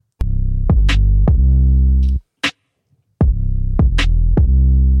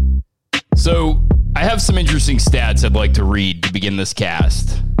So I have some interesting stats I'd like to read to begin this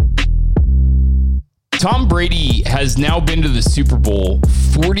cast. Tom Brady has now been to the Super Bowl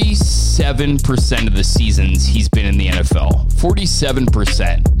 47% of the seasons he's been in the NFL.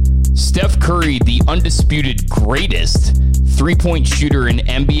 47%. Steph Curry, the undisputed greatest three-point shooter in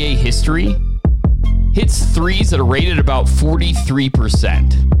NBA history, hits threes that are rated about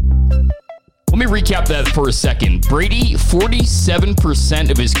 43%. Let me recap that for a second. Brady,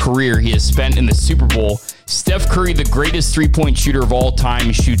 47% of his career he has spent in the Super Bowl. Steph Curry, the greatest three-point shooter of all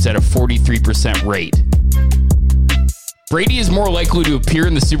time, shoots at a 43% rate. Brady is more likely to appear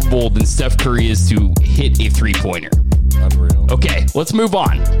in the Super Bowl than Steph Curry is to hit a three-pointer. Unreal. Okay, let's move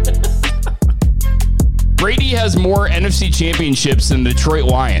on. Brady has more NFC Championships than the Detroit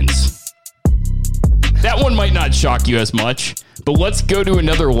Lions. That one might not shock you as much, but let's go to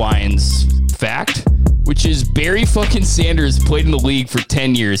another Lions fact, which is Barry fucking Sanders played in the league for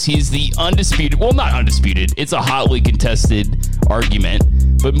 10 years. He's the undisputed, well, not undisputed. It's a hotly contested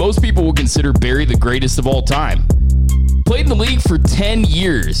argument, but most people will consider Barry the greatest of all time. Played in the league for 10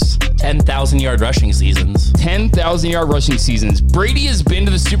 years. 10,000-yard rushing seasons. 10,000-yard rushing seasons. Brady has been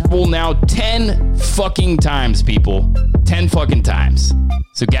to the Super Bowl now 10 fucking times, people. 10 fucking times.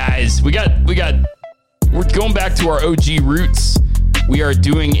 So, guys, we're going back to our OG roots. We are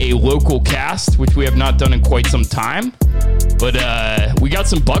doing a local cast, which we have not done in quite some time. But we got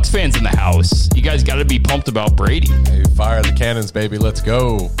some Bucs fans in the house. You guys got to be pumped about Brady. Hey, fire the cannons, baby. Let's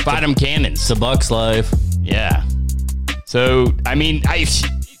go. Fire them cannons. The Bucs live. Yeah. So, I mean,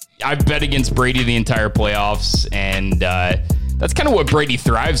 I've bet against Brady the entire playoffs, and that's kind of what Brady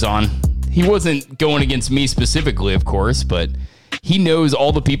thrives on. He wasn't going against me specifically, of course, but he knows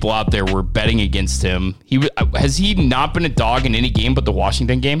all the people out there were betting against him. Has he not been a dog in any game but the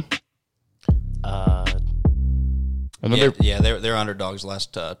Washington game? They're underdogs the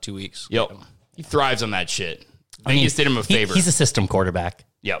last 2 weeks. Yep. He thrives on that shit. Vegas did him a favor. He's a system quarterback.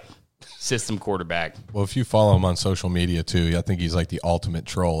 Yep. System quarterback. Well, if you follow him on social media too, I think he's like the ultimate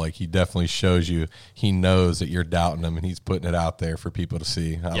troll. Like, he definitely shows you he knows that you're doubting him, and he's putting it out there for people to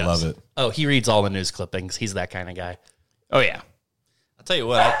see. I love it. Oh, he reads all the news clippings. He's that kind of guy. Oh, yeah. I'll tell you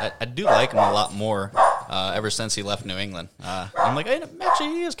what, I do like him a lot more ever since he left New England. I'm like, actually,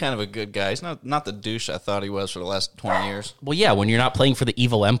 he is kind of a good guy. He's not the douche I thought he was for the last 20 years. Well, yeah, when you're not playing for the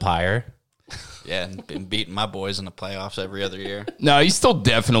evil empire. Yeah, and been beating my boys in the playoffs every other year. No, he's still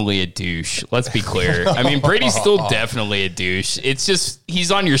definitely a douche. Let's be clear. I mean, Brady's still definitely a douche. It's just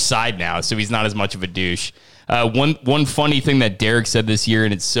he's on your side now, so he's not as much of a douche. One funny thing that Derek said this year,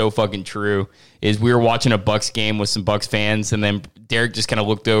 and it's so fucking true, is we were watching a Bucs game with some Bucs fans, and then Derek just kind of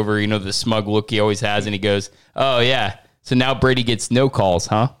looked over, the smug look he always has, and he goes, "Oh yeah, so now Brady gets no calls,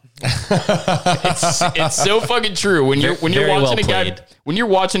 huh?" It's so fucking true. When you're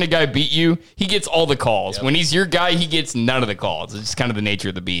watching a guy beat you, he gets all the calls. Yep. When he's your guy, he gets none of the calls. It's just kind of the nature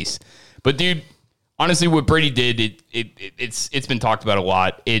of the beast. But dude, honestly, what Brady did, it's been talked about a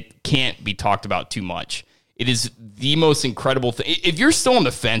lot. It can't be talked about too much. It is the most incredible thing. If you're still on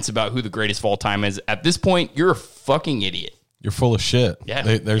the fence about who the greatest of all time is, at this point, you're a fucking idiot. You're full of shit.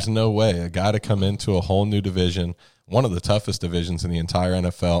 Yeah. There's no way. A guy to come into a whole new division, one of the toughest divisions in the entire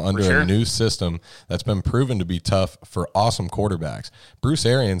NFL, under a new system that's been proven to be tough for awesome quarterbacks. Bruce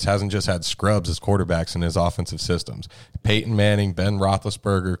Arians hasn't just had scrubs as quarterbacks in his offensive systems. Peyton Manning, Ben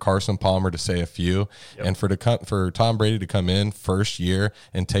Roethlisberger, Carson Palmer, to say a few. Yep. And for Tom Brady to come in first year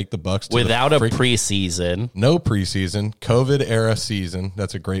and take the Bucs to without a preseason. No preseason, COVID era season.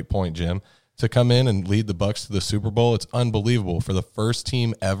 That's a great point, Jim. To come in and lead the Bucs to the Super Bowl, it's unbelievable. For the first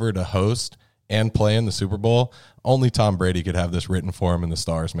team ever to host and play in the Super Bowl, only Tom Brady could have this written for him in the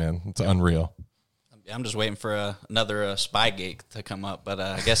stars, man. It's unreal. I'm just waiting for another Spygate to come up, but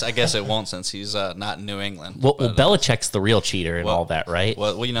I guess it won't, since he's not in New England. Well, Belichick's the real cheater and all that, right?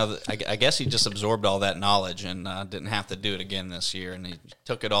 Well, I guess he just absorbed all that knowledge and didn't have to do it again this year, and he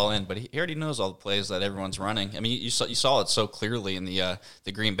took it all in. But he already knows all the plays that everyone's running. I mean, you saw it so clearly in the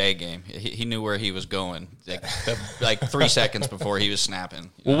Green Bay game. He knew where he was going, like 3 seconds before he was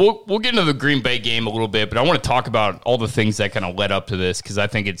snapping. Well, we'll get into the Green Bay game a little bit, but I want to talk about all the things that kind of led up to this, because I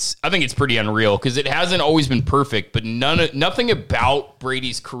think it's pretty unreal, because it hasn't always been perfect, but nothing about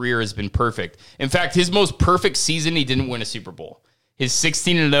Brady's career has been perfect. In fact, his most perfect season, he didn't win a Super Bowl. His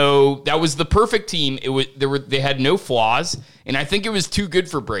 16-0, that was the perfect team. They had no flaws, and I think it was too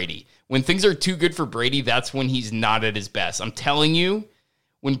good for Brady. When things are too good for Brady, that's when he's not at his best. I'm telling you,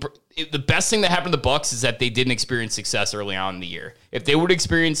 the best thing that happened to the Bucs is that they didn't experience success early on in the year. If they would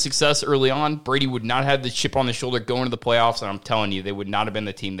experience success early on, Brady would not have the chip on the shoulder going to the playoffs, and I'm telling you, they would not have been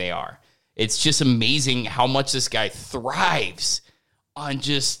the team they are. It's just amazing how much this guy thrives on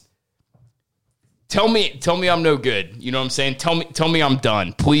just Tell me I'm no good. You know what I'm saying? Tell me I'm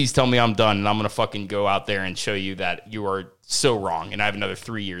done. Please tell me I'm done, and I'm going to fucking go out there and show you that you are so wrong, and I have another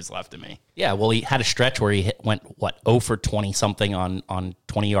 3 years left of me. Yeah, well, he had a stretch where he went 0 for 20-something on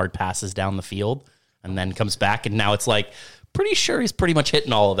 20-yard passes down the field, and then comes back, and now it's like, pretty sure he's pretty much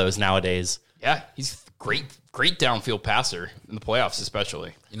hitting all of those nowadays. Yeah, he's great downfield passer in the playoffs,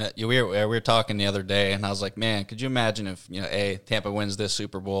 especially. You know, we were talking the other day, and I was like, man, could you imagine if Tampa wins this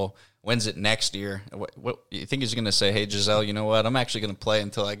Super Bowl, wins it next year? What you think he's going to say? Hey, Giselle, you know what? I'm actually going to play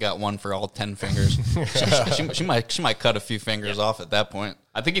until I got one for all 10 fingers. she might cut a few fingers off at that point.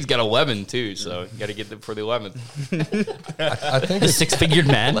 I think he's got 11 too, so you got to get them for the 11th. I think The six-figured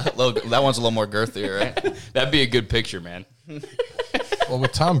man. That one's a little more girthier, right? That'd be a good picture, man. Well,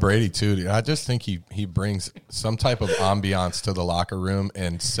 with Tom Brady too, dude, I just think he brings some type of ambiance to the locker room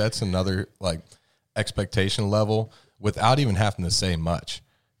and sets another expectation level without even having to say much.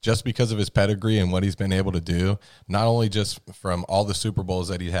 Just because of his pedigree and what he's been able to do, not only just from all the Super Bowls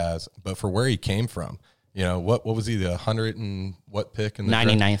that he has, but for where he came from. You know, what was he, the 100 and what pick in the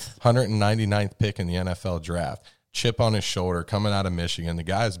 99th. 199th pick in the NFL draft. Chip on his shoulder, coming out of Michigan. The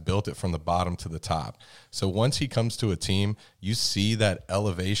guy's built it from the bottom to the top. So once he comes to a team, you see that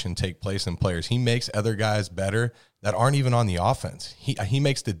elevation take place in players. He makes other guys better that aren't even on the offense. He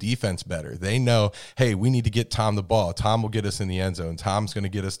makes the defense better. They know, hey, we need to get Tom the ball. Tom will get us in the end zone. Tom's going to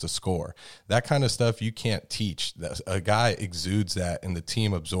get us to score. That kind of stuff you can't teach. A guy exudes that, and the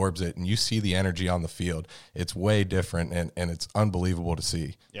team absorbs it, and you see the energy on the field. It's way different, and it's unbelievable to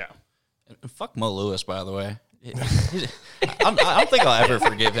see. Yeah. Fuck Mo Lewis, by the way. I don't think I'll ever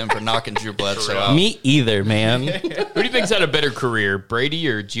forgive him for knocking Drew Bledsoe out. Me either, man. Who do you think's had a better career, Brady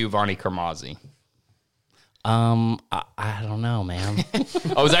or Giovanni Carmazzi? I don't know, man.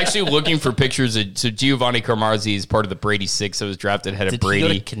 I was actually looking for pictures of Giovanni Carmazzi is part of the Brady Six that was drafted ahead of Did Brady. he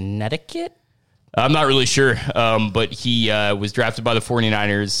go to Connecticut? I'm not really sure, but he was drafted by the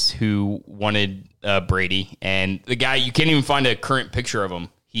 49ers, who wanted Brady. And the guy, you can't even find a current picture of him.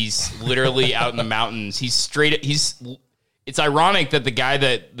 He's literally out in the mountains. It's ironic that the guy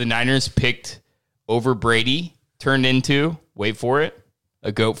that the Niners picked over Brady turned into, wait for it,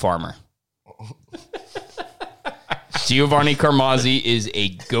 a goat farmer. Giovanni Carmazzi is a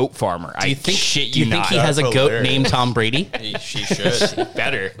goat farmer. Do you think he has a goat named Tom Brady? She should.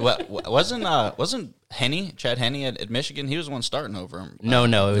 Better. Wasn't Chad Henne at Michigan? He was the one starting over him. No,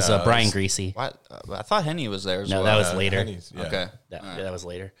 it was Brian Greasy. I thought Henne was there as well. No, that was later. Yeah. Okay. That was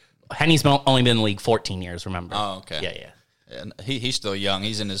later. Henny's only been in the league 14 years, remember? Oh, okay. Yeah. And he's still young.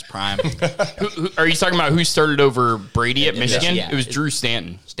 He's in his prime. Who, are you talking about who started over Brady at Michigan? Yeah. It was Drew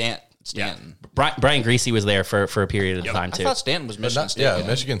Stanton. Stanton. Brian Greasy was there for a period of time, too. I thought Stanton was Michigan State. Yeah,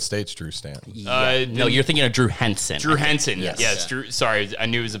 Michigan State's Drew Stanton. No, you're thinking of Drew Henson. Drew Henson. Yes. Yes. Drew. Sorry, I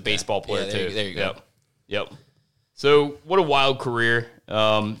knew he was a baseball player, there, too. There you go. Yep. So, what a wild career.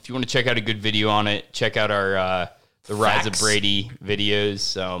 If you want to check out a good video on it, check out our The Rise of Brady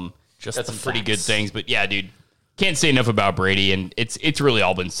videos. That's some pretty good things. But, yeah, dude, can't say enough about Brady, and it's really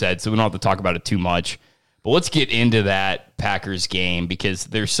all been said, so we don't have to talk about it too much. But let's get into that Packers game because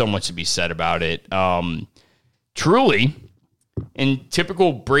there's so much to be said about it. Truly, in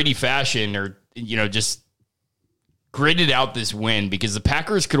typical Brady fashion, or just gritted out this win because the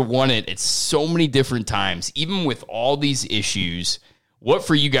Packers could have won it at so many different times, even with all these issues. What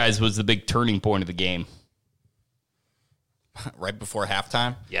for you guys was the big turning point of the game? Right before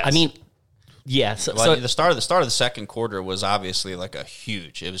halftime. Yes. I mean, yeah. So the start of the second quarter was obviously it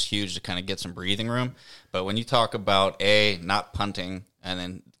was huge to kind of get some breathing room. But when you talk about not punting and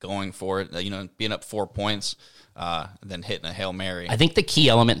then going for it, being up 4 points, then hitting a Hail Mary. I think the key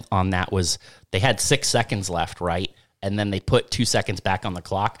element on that was they had 6 seconds left, right? And then they put 2 seconds back on the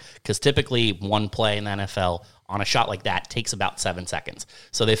clock because typically one play in the NFL on a shot like that takes about 7 seconds.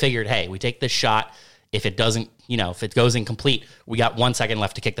 So they figured, hey, we take this shot. If it doesn't, if it goes incomplete, we got 1 second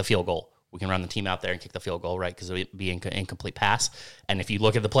left to kick the field goal. We can run the team out there and kick the field goal, right? Because it would be an incomplete pass. And if you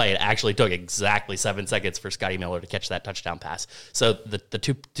look at the play, it actually took exactly 7 seconds for Scotty Miller to catch that touchdown pass. So the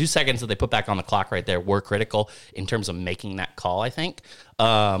two seconds that they put back on the clock right there were critical in terms of making that call, I think.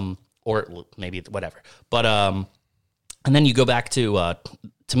 Or maybe whatever. But and then you go back to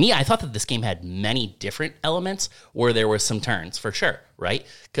me, I thought that this game had many different elements where there were some turns for sure, right?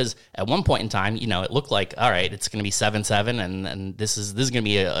 Because at one point in time, it looked like, all right, it's going to be 7-7, and this is going to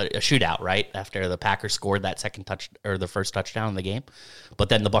be a shootout, right? After the Packers scored that the first touchdown in the game, but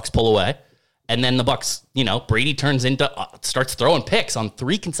then the Bucks pull away, and then the Bucks, Brady starts throwing picks on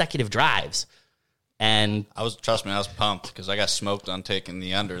 3 consecutive drives, And Trust me, I was pumped because I got smoked on taking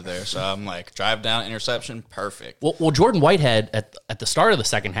the under there. So I'm like, drive down, interception, perfect. Well, Jordan Whitehead at the start of the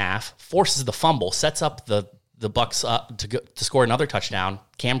second half forces the fumble, sets up the Bucs up to score another touchdown.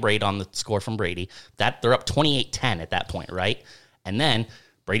 Cam Braid on the score from Brady. They're up 28-10 at that point, right? And then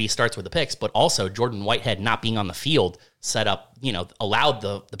Brady starts with the picks, but also Jordan Whitehead not being on the field set up, allowed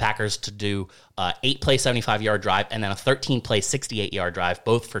the Packers to do 8-play 75-yard drive and then a 13-play 68-yard drive,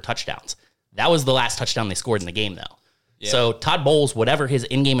 both for touchdowns. That was the last touchdown they scored in the game, though. Yeah. So Todd Bowles, whatever his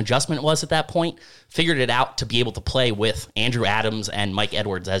in-game adjustment was at that point, figured it out to be able to play with Andrew Adams and Mike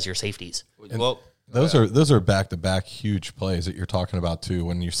Edwards as your safeties. Well, those are back-to-back huge plays that you're talking about, too.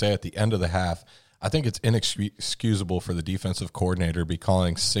 When you say at the end of the half, I think it's inexcusable for the defensive coordinator to be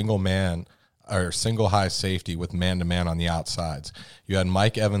calling single high safety with man-to-man on the outsides. You had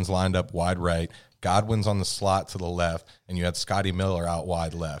Mike Evans lined up wide right, Godwin's on the slot to the left, and you had Scotty Miller out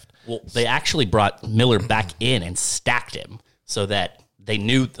wide left. Well, they actually brought Miller back in and stacked him so that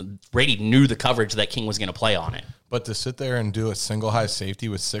Brady knew the coverage that King was going to play on it. But to sit there and do a single high safety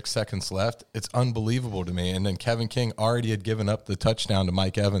with 6 seconds left, it's unbelievable to me. And then Kevin King already had given up the touchdown to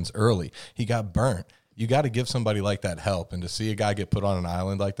Mike Evans early. He got burnt. You got to give somebody like that help. And to see a guy get put on an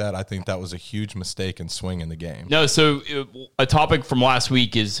island like that, I think that was a huge mistake and swing in the game. No, so a topic from last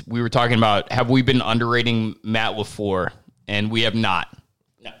week is we were talking about, have we been underrating Matt LaFleur? And we have not.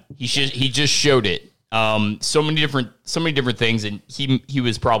 No. He just showed it. So many different things, and he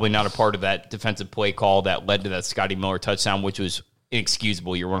was probably not a part of that defensive play call that led to that Scotty Miller touchdown, which was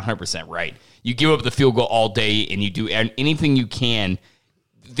inexcusable. You're 100% right. You give up the field goal all day, and you do anything you can.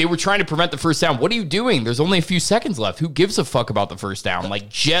 They were trying to prevent the first down. What are you doing? There's only a few seconds left. Who gives a fuck about the first down? Like,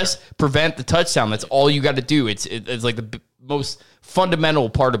 just prevent the touchdown. That's all you got to do. It's like the most fundamental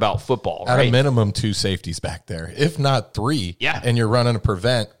part about football. At right? a minimum, 2 safeties back there, if not 3. Yeah. And you're running a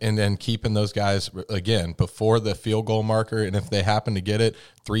prevent and then keeping those guys, again, before the field goal marker. And if they happen to get it,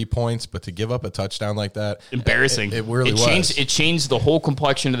 3 points. But to give up a touchdown like that, embarrassing. It really was. It changed the whole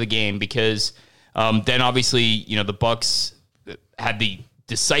complexion of the game because then obviously, the Bucs had the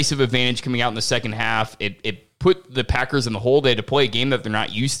decisive advantage coming out in the second half. It put the Packers in the hole. They had to play a game that they're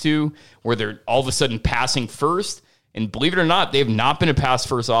not used to, where they're all of a sudden passing first. And believe it or not, they have not been a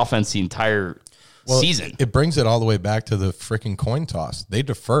pass-first offense the entire season. It brings it all the way back to the freaking coin toss. They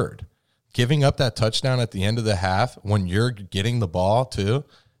deferred. Giving up that touchdown at the end of the half when you're getting the ball, too,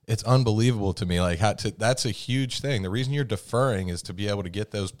 it's unbelievable to me. Like that's a huge thing. The reason you're deferring is to be able to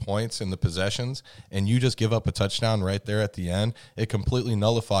get those points in the possessions, and you just give up a touchdown right there at the end. It completely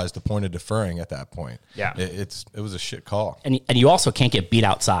nullifies the point of deferring at that point. Yeah, it was a shit call. And you also can't get beat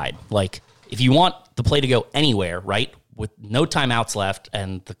outside. Like, if you want the play to go anywhere, right, with no timeouts left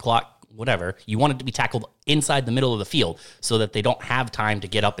and the clock, whatever, you want it to be tackled inside the middle of the field so that they don't have time to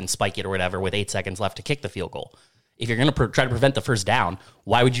get up and spike it or whatever with 8 seconds left to kick the field goal. If you're going to try to prevent the first down,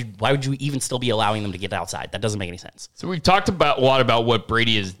 why would you even still be allowing them to get outside? That doesn't make any sense. So we've talked a lot about what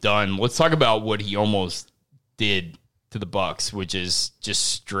Brady has done. Let's talk about what he almost did to the Bucs, which is just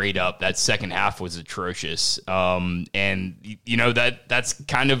straight up. That second half was atrocious. And that's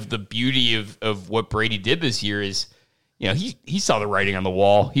kind of the beauty of what Brady did this year is, he saw the writing on the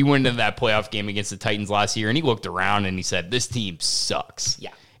wall. He went into that playoff game against the Titans last year, and he looked around and he said, this team sucks.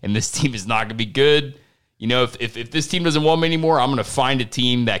 Yeah. And this team is not going to be good. If this team doesn't want me anymore, I'm going to find a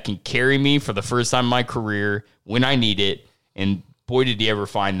team that can carry me for the first time in my career when I need it. And boy, did he ever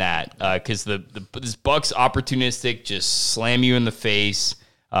find that. Because this Bucs opportunistic, just slam you in the face,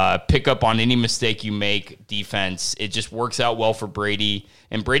 pick up on any mistake you make defense. It just works out well for Brady.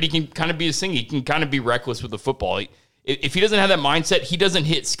 And Brady can kind of be a thing. He can kind of be reckless with the football. If he doesn't have that mindset, he doesn't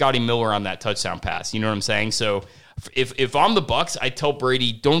hit Scotty Miller on that touchdown pass. You know what I'm saying? So if I'm the Bucs, I tell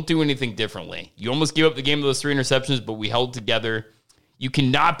Brady, don't do anything differently. You almost gave up the game of those 3 interceptions, but we held together. You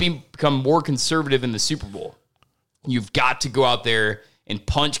cannot become more conservative in the Super Bowl. You've got to go out there and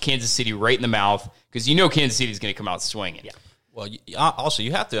punch Kansas City right in the mouth because Kansas City is going to come out swinging. Yeah. Well, also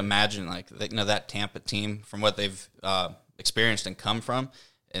you have to imagine that Tampa team from what they've experienced and come from.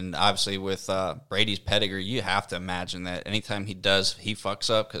 And obviously with Brady's pedigree, you have to imagine that anytime he fucks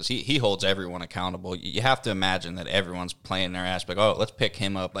up because he holds everyone accountable. You have to imagine that everyone's playing their ass like, oh, let's pick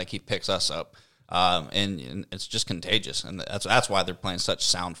him up like he picks us up. And it's just contagious. And that's why they're playing such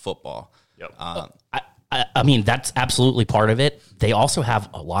sound football. Yep. I mean, that's absolutely part of it. They also have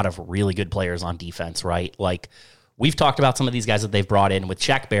a lot of really good players on defense, right? Like, we've talked about some of these guys that they've brought in. With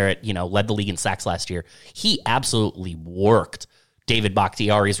Shaq Barrett, led the league in sacks last year. He absolutely worked David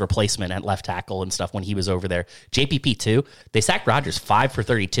Bakhtiari's replacement at left tackle and stuff when he was over there. JPP, too. They sacked Rodgers 5 for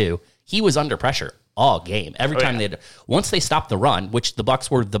 32. He was under pressure all game. Every time once they stopped the run, which the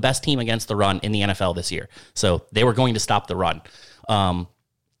Bucs were the best team against the run in the NFL this year. So they were going to stop the run.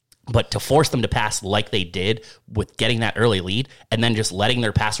 But to force them to pass like they did with getting that early lead and then just letting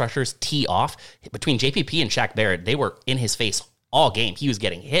their pass rushers tee off between JPP and Shaq Barrett, they were in his face all game. He was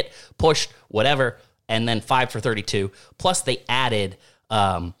getting hit, pushed, whatever, and then 5 for 32. Plus they added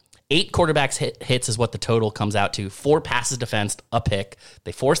 8 quarterbacks hits is what the total comes out to. 4 passes defensed, a pick.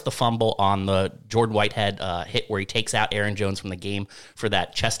 They forced the fumble on the Jordan Whitehead hit where he takes out Aaron Jones from the game for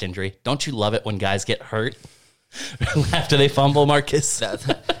that chest injury. Don't you love it when guys get hurt after they fumble, Marcus?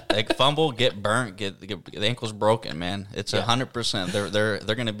 Like fumble, get burnt, get the ankles broken, man. It's 100%.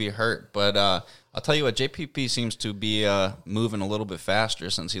 They're going to be hurt. But I'll tell you what, JPP seems to be moving a little bit faster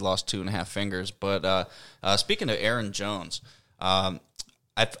since he lost 2.5 fingers. But speaking of Aaron Jones,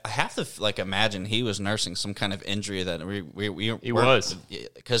 I have to imagine he was nursing some kind of injury that he was,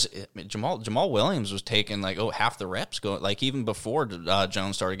 because Jamal Williams was taking half the reps going even before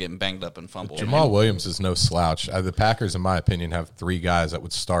Jones started getting banged up and fumbled. Jamal Williams is no slouch. The Packers, in my opinion, have 3 guys that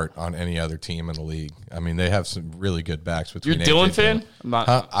would start on any other team in the league. I mean, they have some really good backs. Between you're a Dillon fan?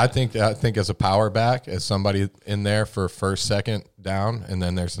 I think as a power back, as somebody in there for first, second down, and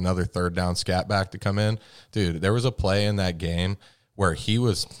then there's another third down scat back to come in. Dude, there was a play in that game where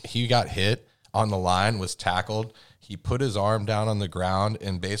he got hit on the line, was tackled. He put his arm down on the ground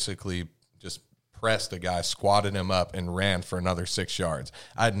and basically just pressed a guy, squatted him up, and ran for another 6 yards.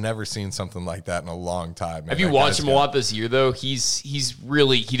 I'd never seen something like that in a long time. Man. Have you watched him a lot this year, though? He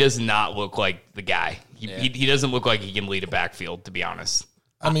does not look like the guy. He doesn't look like he can lead a backfield, to be honest.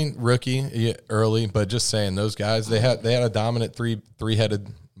 I mean, rookie early, but just saying, those guys, they had a dominant three-headed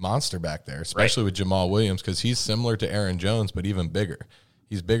monster back there, especially with Jamal Williams, because he's similar to Aaron Jones, but even bigger.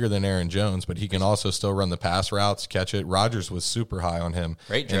 He's bigger than Aaron Jones, but he can also still run the pass routes, catch it. Rodgers was super high on him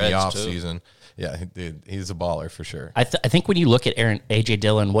in the offseason. Yeah, dude, he's a baller for sure. I think when you look at A.J.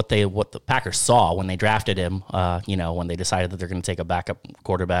 Dillon, what the Packers saw when they drafted him, when they decided that they're going to take a backup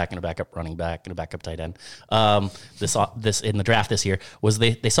quarterback and a backup running back and a backup tight end, this in the draft this year, was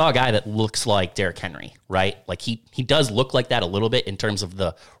they saw a guy that looks like Derrick Henry, right? Like he does look like that a little bit in terms of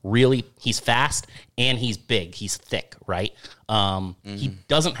he's fast and he's big, he's thick, right? He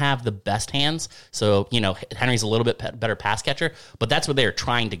doesn't have the best hands, so Henry's a little bit better pass catcher, but that's what they're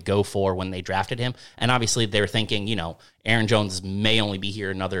trying to go for when they drafted him. And obviously they're thinking, Aaron Jones may only be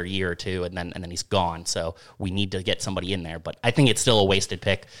here another year or two, and then he's gone. So we need to get somebody in there. But I think it's still a wasted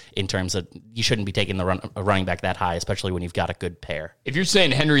pick in terms of you shouldn't be taking a running back that high, especially when you've got a good pair. If you're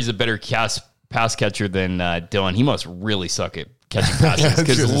saying Henry's a better pass catcher than Dillon, he must really suck at catching passes,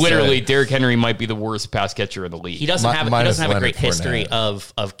 because literally Derrick Henry might be the worst pass catcher in the league. He doesn't have a great history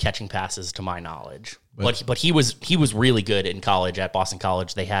of catching passes, to my knowledge. But he was really good in college at Boston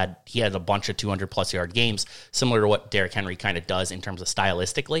College. He had a bunch of 200+ yard games, similar to what Derrick Henry kind of does in terms of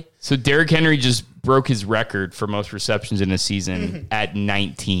stylistically. So Derrick Henry just broke his record for most receptions in a season at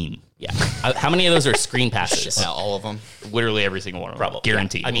 19. Yeah. How many of those are screen passes? Yeah, all of them. Literally every single one of them. Probably.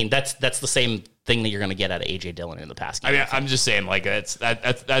 Guaranteed. Yeah. I mean, that's the same thing that you're going to get out of A.J. Dillon in the past game. I mean, I'm just saying,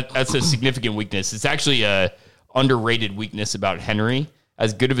 that's a significant weakness. It's actually a underrated weakness about Henry.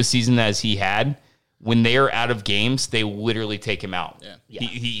 As good of a season as he had, when they are out of games, they literally take him out. Yeah.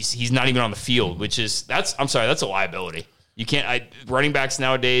 He's not even on the field, which is that's a liability. You can't running backs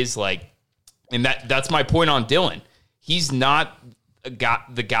nowadays, and that's my point on Dillon. He's not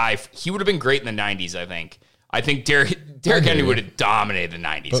the guy. He would have been great in the 90s, I think. I think Derrick Henry would have dominated the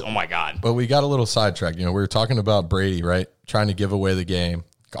 90s. Oh my God. But we got a little sidetracked. We were talking about Brady, right? Trying to give away the game,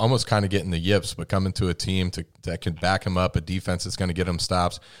 almost kind of getting the yips, but coming to a team that can back him up, a defense that's going to get him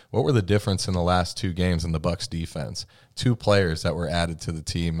stops. What were the difference in the last 2 games in the Bucs defense? 2 players that were added to the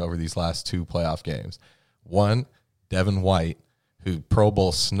team over these last 2 playoff games. One, Devin White, who Pro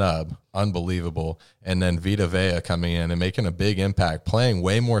Bowl snub, unbelievable, and then Vita Vea coming in and making a big impact, playing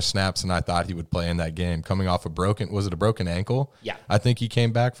way more snaps than I thought he would play in that game, coming off a broken ankle? Yeah. I think he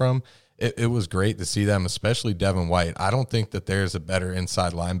came back from. It was great to see them, especially Devin White. I don't think that there's a better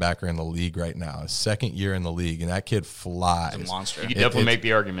inside linebacker in the league right now. His second year in the league, and that kid flies. He's a monster. You can definitely make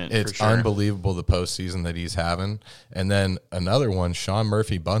the argument. It's for sure. unbelievable the postseason that he's having. And then another one, Sean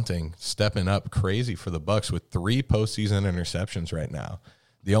Murphy-Bunting, stepping up crazy for the Bucs with 3 postseason interceptions right now.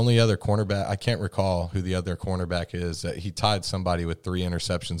 The only other cornerback, I can't recall who the other cornerback is. He tied somebody with 3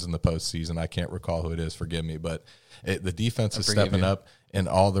 interceptions in the postseason. I can't recall who it is. Forgive me. But the defense is stepping up in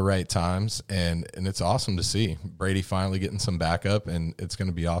all the right times, and it's awesome to see. Brady finally getting some backup, and it's going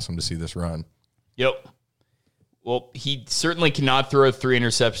to be awesome to see this run. Yep. Well, he certainly cannot throw 3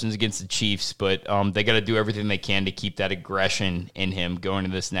 interceptions against the Chiefs, but they got to do everything they can to keep that aggression in him going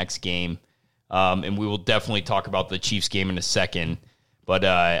into this next game. and we will definitely talk about the Chiefs game in a second. But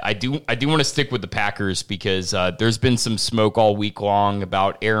I do want to stick with the Packers because there's been some smoke all week long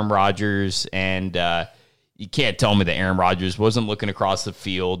about Aaron Rodgers, and you can't tell me that Aaron Rodgers wasn't looking across the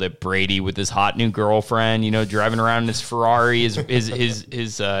field at Brady with his hot new girlfriend, driving around in his Ferrari,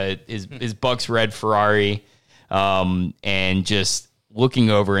 his Bucks red Ferrari, and just looking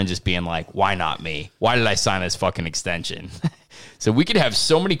over and just being like, why not me? Why did I sign this fucking extension? So we could have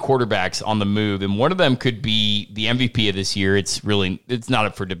so many quarterbacks on the move, and one of them could be the MVP of this year. It's not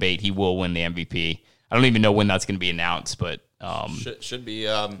up for debate. He will win the MVP. I don't even know when that's going to be announced, but should be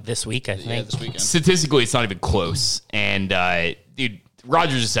this week, I think. Yeah, this weekend. Statistically, it's not even close. And dude,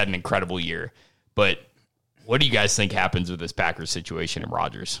 Rodgers has had an incredible year. But what do you guys think happens with this Packers situation and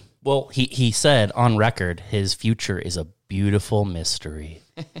Rodgers? Well, he said on record his future is a beautiful mystery.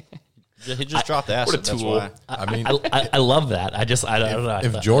 He just dropped the acid. What a tool. That's why. I mean, I love that. I don't know.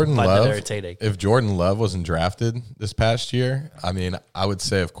 If Jordan Love wasn't drafted this past year, I mean, I would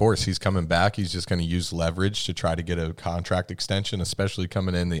say, of course, he's coming back. He's just going to use leverage to try to get a contract extension, especially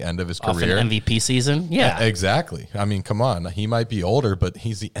coming in the end of his career. Off an MVP season? Yeah. Exactly. I mean, come on. He might be older, but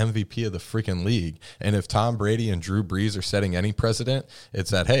he's the MVP of the freaking league. And if Tom Brady and Drew Brees are setting any precedent, it's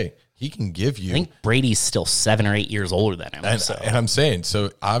that, hey, he can give you. I think Brady's still 7 or 8 years older than him. And I'm saying,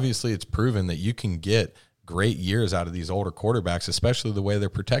 so obviously it's proven that you can get great years out of these older quarterbacks, especially the way they're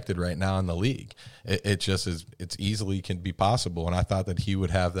protected right now in the league. It just is, it's easily can be possible. And I thought that he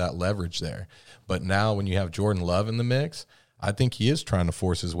would have that leverage there. But now when you have Jordan Love in the mix, I think he is trying to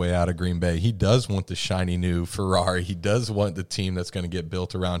force his way out of Green Bay. He does want the shiny new Ferrari. He does want the team that's going to get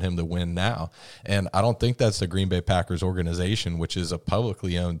built around him to win now. And I don't think that's the Green Bay Packers organization, which is a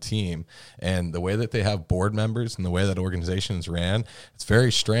publicly owned team. And the way that they have board members and the way that organization's ran, it's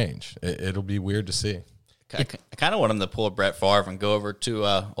very strange. It'll be weird to see. I kind of want him to pull a Brett Favre and go over to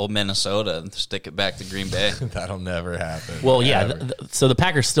old Minnesota and stick it back to Green Bay. That'll never happen. Well, yeah. So the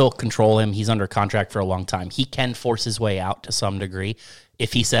Packers still control him. He's under contract for a long time. He can force his way out to some degree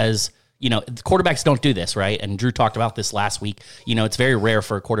if he says, quarterbacks don't do this, right? And Drew talked about this last week. It's very rare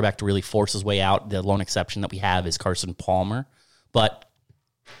for a quarterback to really force his way out. The lone exception that we have is Carson Palmer. But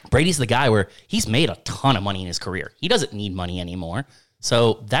Brady's the guy where he's made a ton of money in his career. He doesn't need money anymore.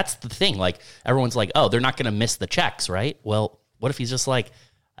 So that's the thing. Like, everyone's like, oh, they're not going to miss the checks, right? Well, what if he's just like,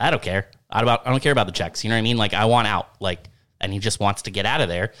 I don't care. I don't care about the checks. You know what I mean? Like, I want out. Like, and he just wants to get out of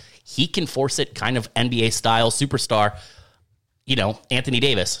there. He can force it kind of NBA style, superstar. Anthony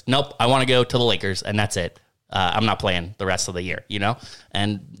Davis. Nope, I want to go to the Lakers, and that's it. I'm not playing the rest of the year,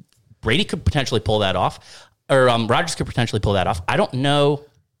 And Brady could potentially pull that off. Or Rodgers could potentially pull that off. I don't know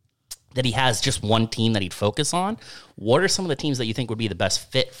that he has just one team that he'd focus on. What are some of the teams that you think would be the best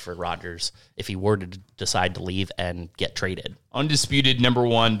fit for Rodgers if he were to decide to leave and get traded? Undisputed number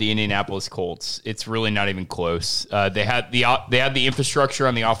one, the Indianapolis Colts. It's really not even close. They had the infrastructure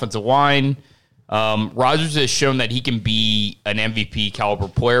on the offensive line. Rodgers has shown that he can be an MVP caliber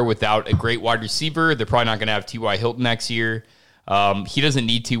player without a great wide receiver. They're probably not going to have T.Y. Hilton next year. He doesn't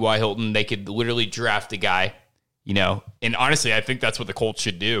need T.Y. Hilton. They could literally draft a guy, And honestly, I think that's what the Colts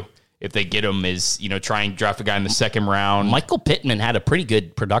should do. If they get him, is try and draft a guy in the second round. Michael Pittman had a pretty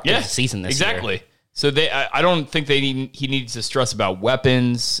good productive season this year. Exactly. So I don't think he needs to stress about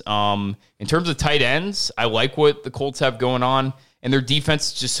weapons. In terms of tight ends, I like what the Colts have going on, and their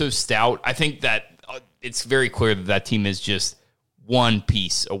defense is just so stout. I think that it's very clear that team is just one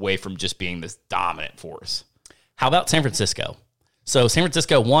piece away from just being this dominant force. How about San Francisco? So San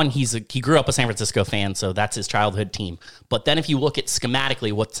Francisco, he grew up a San Francisco fan, so that's his childhood team. But then if you look at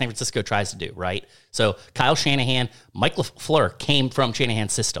schematically what San Francisco tries to do, right? So Kyle Shanahan, Mike LaFleur came from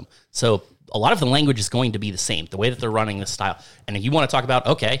Shanahan's system. So a lot of the language is going to be the same, the way that they're running this style. And if you want to talk about,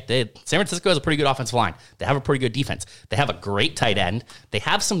 San Francisco has a pretty good offensive line. They have a pretty good defense. They have a great tight end. They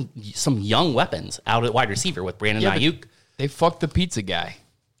have some young weapons out at wide receiver with Brandon Ayuk. They fucked the pizza guy.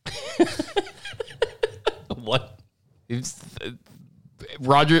 What?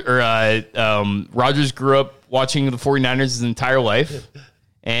 Rodgers grew up watching the 49ers his entire life,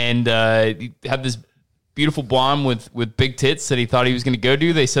 and he had this beautiful blonde with big tits that he thought he was going to go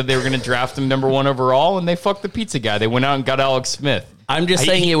to. They said they were going to draft him number one overall, and they fucked the pizza guy. They went out and got Alex Smith. I'm just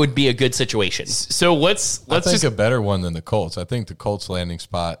saying it would be a good situation. So let's just a better one than the Colts. I think the Colts landing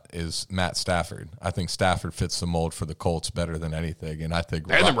spot is Matt Stafford. I think Stafford fits the mold for the Colts better than anything, and I think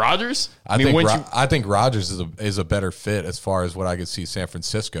better than Rodgers. I think Rodgers is a better fit as far as what I could see San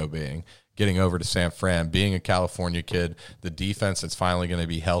Francisco being, getting over to San Fran, being a California kid, the defense that's finally going to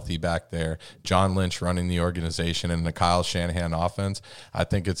be healthy back there, John Lynch running the organization, and the Kyle Shanahan offense, I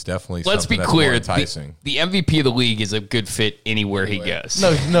think it's definitely Let's be something clear, that's more enticing. The MVP of the league is a good fit anywhere he goes.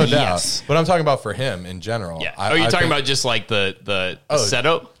 No doubt. Yes. But I'm talking about for him in general. Yeah. You're talking about just like the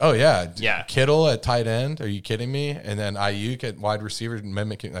setup? Oh, yeah. Yeah. Kittle at tight end. Are you kidding me? And then Ayuk at wide receiver,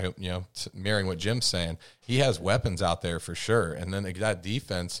 mimicking, mirroring what Jim's saying. He has weapons out there for sure. And then that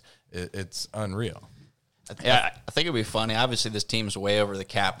defense, it's unreal. I think it'd be funny. Obviously, this team's way over the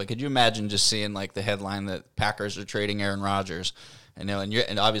cap, but could you imagine just seeing like the headline that Packers are trading Aaron Rodgers? And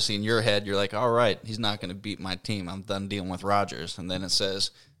obviously in your head, you're like, all right, he's not going to beat my team. I'm done dealing with Rodgers. And then it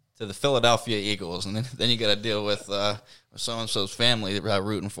says to the Philadelphia Eagles, and then you got to deal with so and so's family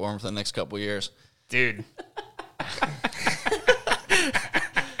rooting for him for the next couple of years. Dude.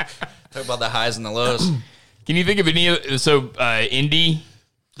 Talk about the highs and the lows. Can you think of any? Indy.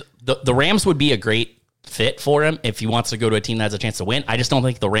 The Rams would be a great fit for him if he wants to go to a team that has a chance to win. I just don't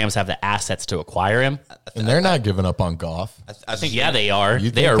think the Rams have the assets to acquire him. And they're not giving up on Goff. I think they are.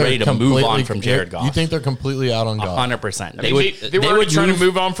 You They think are they're ready to move on from Jared Goff. You think they're completely out on Goff? 100%. They were trying to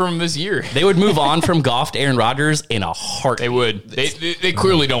move on from him this year. They would move on from Goff to Aaron Rodgers in a heartbeat. They would. They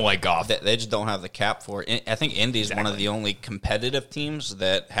clearly don't like Goff. They just don't have the cap for it. I think Indy's one of the only competitive teams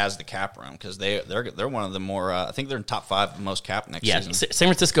that has the cap room because they're one of the more. I think they're in top 5 most cap next season. San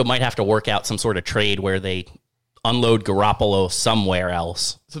Francisco might have to work out some sort of trade where they unload Garoppolo somewhere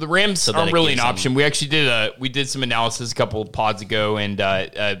else. So the Rams aren't really an option. We actually did some analysis a couple of pods ago, and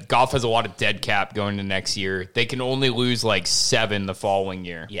Goff has a lot of dead cap going into next year. They can only lose like 7 the following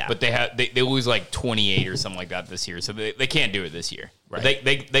year. Yeah, but they lose like 28 or something like that this year, so they can't do it this year. Right.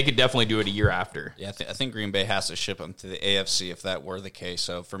 They could definitely do it a year after. Yeah, I think Green Bay has to ship them to the AFC if that were the case.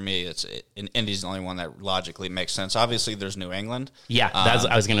 So for me, Indy's the only one that logically makes sense. Obviously, there's New England. Yeah, that's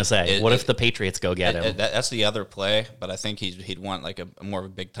I was going to say. What if the Patriots go get him? That's the other play, but I think he'd want like a more of a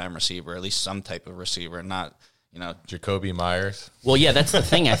big time receiver, at least some type of receiver, not Jacoby Myers. Well, yeah, that's the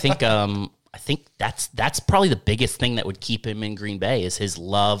thing. I think that's probably the biggest thing that would keep him in Green Bay is his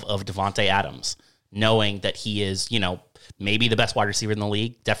love of Devontae Adams, knowing that he is maybe the best wide receiver in the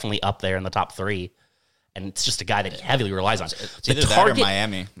league, definitely up there in the top 3. And it's just a guy that he heavily relies on. It's either that or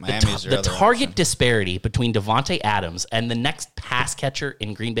Miami. Miami's the target disparity between Devontae Adams and the next pass catcher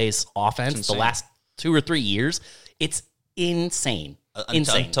in Green Bay's offense the last 2 or 3 years, it's insane.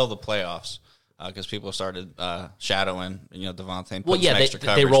 Until the playoffs. Because people started shadowing, Devontae. Well, yeah,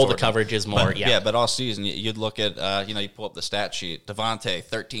 they roll the coverages more. Yeah, but all season you'd look at, you pull up the stat sheet. Devontae,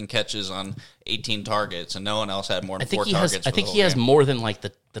 13 catches on 18 targets, and no one else had more than 4 targets. I think he has more than like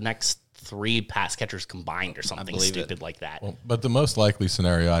the next 3 pass catchers combined or something stupid like that. Well, but the most likely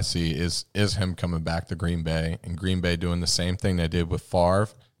scenario I see is him coming back to Green Bay and Green Bay doing the same thing they did with Favre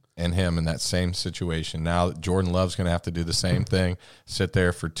and him in that same situation. Now Jordan Love's going to have to do the same thing, sit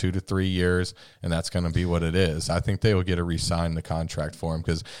there for 2 to 3 years, and that's going to be what it is. I think they will get to re-sign the contract for him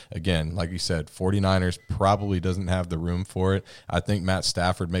because, again, like you said, 49ers probably doesn't have the room for it. I think Matt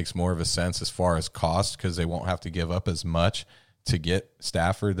Stafford makes more of a sense as far as cost because they won't have to give up as much to get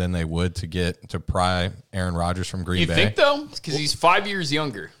Stafford than they would to pry Aaron Rodgers from Green Bay. You think, though? Because he's 5 years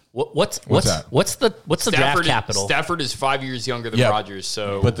younger. What's the draft capital? Stafford is 5 years younger than Rodgers.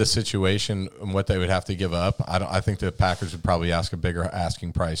 So, but the situation and what they would have to give up, I think the Packers would probably ask a bigger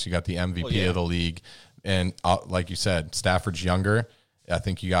asking price. You got the MVP of the league, and like you said, Stafford's younger. I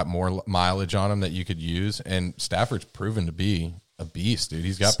think you got more mileage on him that you could use, and Stafford's proven to be a beast, dude.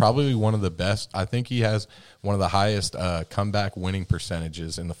 He's got probably one of the best. I think he has one of the highest comeback winning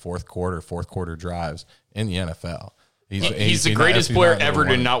percentages in the fourth quarter drives in the NFL. He's the greatest player ever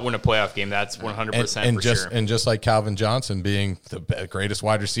to not win a playoff game. That's 100% for sure. And just like Calvin Johnson being the greatest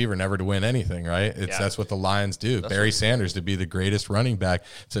wide receiver never to win anything, right? That's what the Lions do. Barry Sanders to be the greatest running back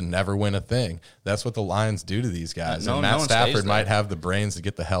to never win a thing. That's what the Lions do to these guys. And Matt Stafford might have the brains to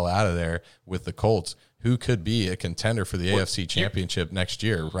get the hell out of there with the Colts, who could be a contender for the AFC Championship next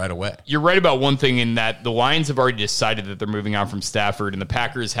year right away. You're right about one thing in that the Lions have already decided that they're moving on from Stafford, and the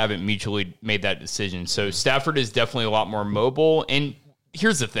Packers haven't mutually made that decision. So Stafford is definitely a lot more mobile. And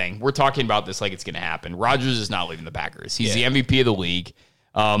here's the thing. We're talking about this like it's going to happen. Rodgers is not leaving the Packers. He's the MVP of the league.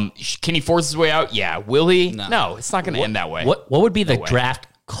 Can he force his way out? Yeah. Will he? No, it's not going to end that way. What would be the draft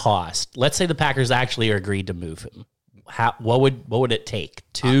cost? Let's say the Packers actually are agreed to move him. What would it take?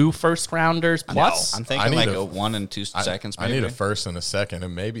 2 first rounders plus? I'm thinking like a 1 and 2 seconds. Maybe. I need a first and a second,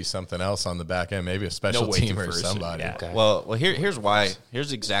 and maybe something else on the back end, maybe a special team or somebody. Yeah. Okay. Well, here's why. Here's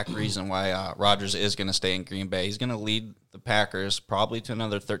the exact reason why Rodgers is going to stay in Green Bay. He's going to lead the Packers probably to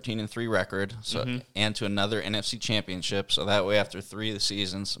another 13-3 record, and to another NFC Championship. So that way, after 3 of the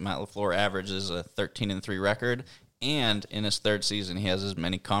seasons, Matt LaFleur averages a 13-3 record, and in his 3rd season, he has as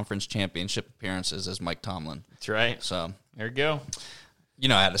many conference championship appearances as Mike Tomlin. That's right. So there you go. You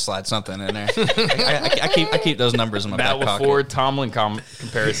know, I had to slide something in there. I keep those numbers in my back pocket. Matt LaFleur Tomlin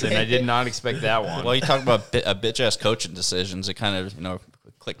comparison. I did not expect that one. Well, you talk about bitch ass coaching decisions. It kind of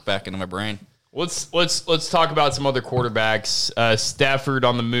clicked back into my brain. Let's talk about some other quarterbacks. Stafford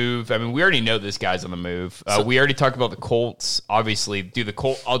on the move. I mean, we already know this guy's on the move. We already talked about the Colts. Obviously, the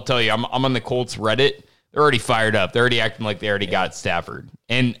Colts. I'll tell you, I'm on the Colts Reddit. They're already fired up. They're already acting like they already got Stafford.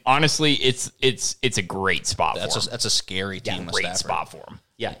 And honestly, it's a great spot for him. That's a scary team. Great Stafford. Spot for him.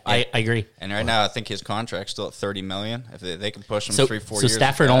 Yeah, I agree. And right now, I think his contract's still at $30 million. If they can push him 3-4 years. So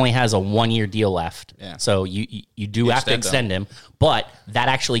Stafford only has a 1-year deal left. Yeah. So you do have to extend him, but that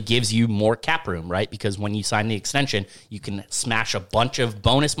actually gives you more cap room, right? Because when you sign the extension, you can smash a bunch of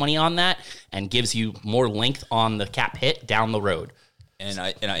bonus money on that, and gives you more length on the cap hit down the road. And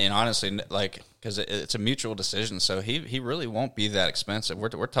honestly, like, because it's a mutual decision, so he really won't be that expensive.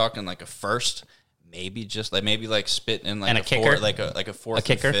 We're talking like a first. Maybe spitting in like and a kicker, like a fourth, a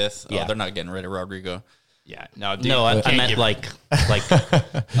kicker? Or fifth. Yeah. Oh, they're not getting rid of Rodrigo. Yeah, no, dude, no, I meant like.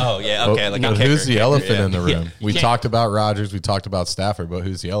 Oh yeah, okay. Like a kicker, who's the elephant in the room? Yeah. We talked about Rodgers, we talked about Stafford, but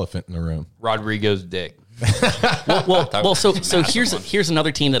who's the elephant in the room? Rodrigo's dick. well. So here's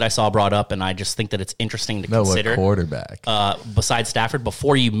another team that I saw brought up, and I just think that it's interesting to consider. What quarterback? Besides Stafford,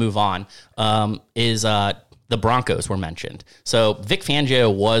 before you move on, is the Broncos were mentioned. So Vic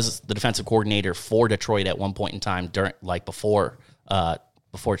Fangio was the defensive coordinator for Detroit at one point in time before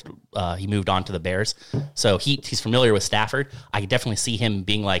he moved on to the Bears. So he's familiar with Stafford. I could definitely see him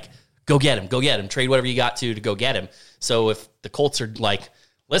being like, go get him, trade whatever you got to go get him. So if the Colts are like,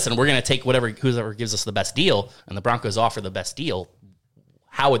 listen, we're going to take whoever gives us the best deal, and the Broncos offer the best deal,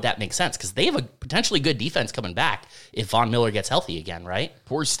 how would that make sense? Because they have a potentially good defense coming back if Von Miller gets healthy again, right?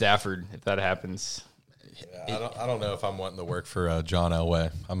 Poor Stafford if that happens. Yeah, I don't know if I'm wanting to work for John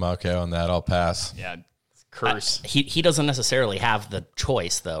Elway. I'm okay on that. I'll pass. Yeah, curse. He doesn't necessarily have the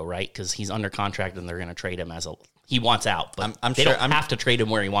choice though, right? Because he's under contract and they're going to trade him he wants out, but they don't have to trade him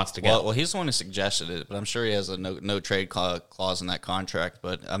where he wants to go. Well, he's the one who suggested it, but I'm sure he has a no trade clause in that contract.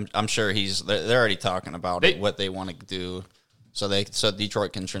 But I'm sure they're already talking about what they want to do. So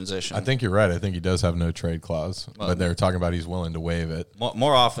Detroit can transition. I think you're right. I think he does have no trade clause, but they're talking about he's willing to waive it.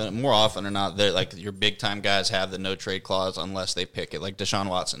 More often or not, they're like your big time guys have the no trade clause unless they pick it. Like Deshaun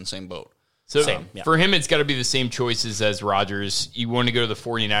Watson, same boat. So for him, it's got to be the same choices as Rodgers. You want to go to the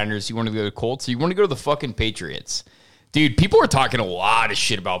 49ers, you want to go to the Colts, or you want to go to the fucking Patriots. Dude, people are talking a lot of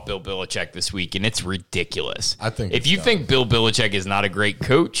shit about Bill Belichick this week, and it's ridiculous. I think if you think Bill Belichick is not a great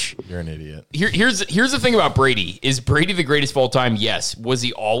coach, you're an idiot. Here's the thing about Brady. Is Brady the greatest of all time? Yes. Was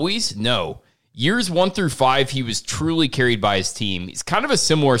he always? No. Years 1 through 5, he was truly carried by his team. It's kind of a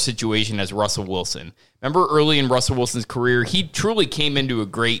similar situation as Russell Wilson. Remember early in Russell Wilson's career, he truly came into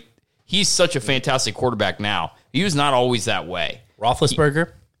he's such a fantastic quarterback now. He was not always that way.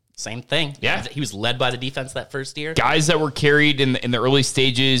 Roethlisberger? Same thing. Yeah. He was led by the defense that first year. Guys that were carried in the early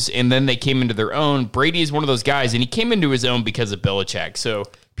stages, and then they came into their own. Brady is one of those guys, and he came into his own because of Belichick. So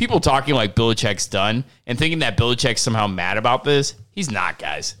people talking like Belichick's done and thinking that Belichick's somehow mad about this, he's not,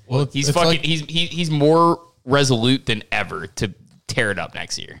 guys. Well, he's he's more resolute than ever to tear it up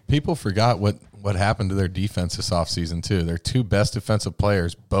next year. People forgot what happened to their defense this offseason, too. Their 2 best defensive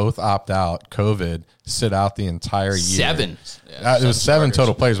players both opt out, COVID, sit out the entire year. 7. Yeah, it was 7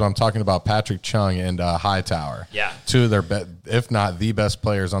 total players, but I'm talking about Patrick Chung and Hightower. Yeah. 2 of their, if not the best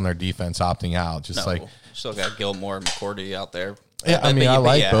players on their defense opting out. Still got Gilmore and McCourty out there. Yeah, I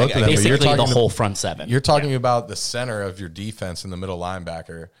like both of them. Basically, but you're talking the whole front 7. You're talking about the center of your defense and the middle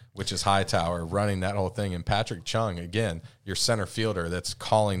linebacker, which is Hightower, running that whole thing. And Patrick Chung, again, your center fielder that's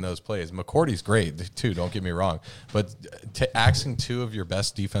calling those plays. McCourty's great, too, don't get me wrong. But axing 2 of your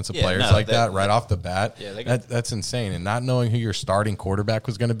best defensive players that right off the bat, that's insane. And not knowing who your starting quarterback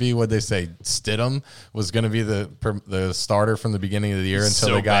was going to be, what'd they say, Stidham was going to be the starter from the beginning of the year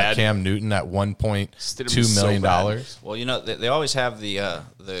until they got Cam Newton at $1.2 million. Well, they always have the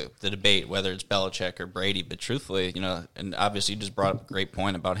debate whether it's Belichick or Brady, but truthfully, and obviously you just brought up a great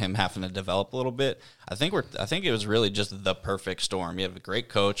point about him having to develop a little bit. I think it was really just the perfect storm. You have a great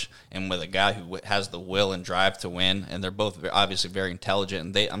coach and with a guy who has the will and drive to win, and they're both obviously very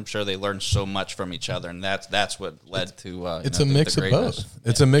intelligent. And I'm sure they learned so much from each other, and that's what led to. It's a mix of both.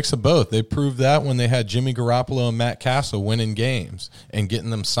 It's a mix of both. They proved that when they had Jimmy Garoppolo and Matt Castle winning games and getting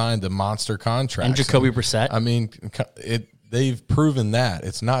them signed to monster contracts. And Jacoby Brissett. I mean, they've proven that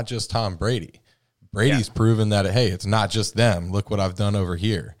it's not just Tom Brady. Brady's proven that, hey, it's not just them. Look what I've done over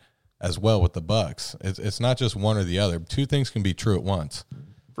here as well with the Bucs. It's not just one or the other. Two things can be true at once.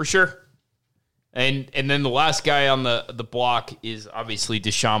 For sure. And then the last guy on the block is obviously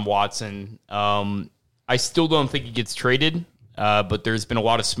Deshaun Watson. I still don't think he gets traded, but there's been a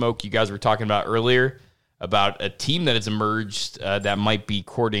lot of smoke you guys were talking about earlier about a team that has emerged that might be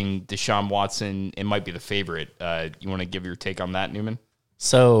courting Deshaun Watson and might be the favorite. You want to give your take on that, Newman?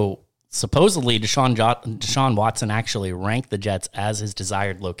 So supposedly Deshaun Watson actually ranked the Jets as his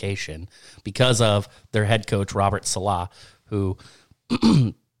desired location because of their head coach, Robert Saleh, who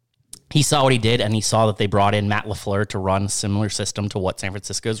he saw what he did, and he saw that they brought in Matt LaFleur to run a similar system to what San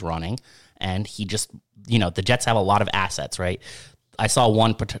Francisco's running. And he just, the Jets have a lot of assets, right? I saw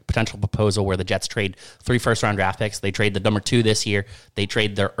one potential proposal where the Jets trade 3 first-round draft picks. They trade the number 2 this year. They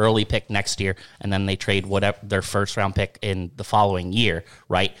trade their early pick next year, and then they trade whatever their first-round pick in the following year,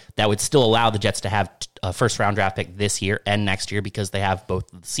 right? That would still allow the Jets to have a first-round draft pick this year and next year because they have both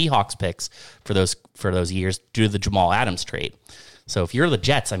the Seahawks picks for those years due to the Jamal Adams trade. So if you're the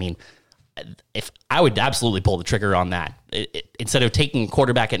Jets, if I would absolutely pull the trigger on that, instead of taking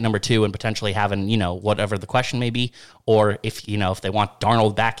quarterback at number 2 and potentially having, whatever the question may be, or if they want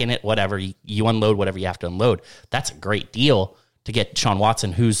Darnold back in it, whatever, you unload whatever you have to unload. That's a great deal to get Deshaun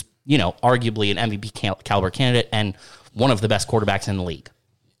Watson, who's, arguably an MVP caliber candidate and one of the best quarterbacks in the league.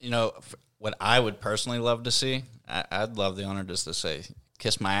 What I would personally love to see, I'd love the owner just to say,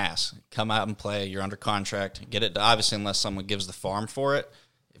 kiss my ass, come out and play. You're under contract. Get it, obviously, unless someone gives the farm for it.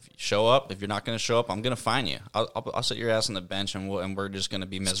 If you show up, if you're not going to show up, I'm going to fine you. I'll sit your ass on the bench, and we're just going to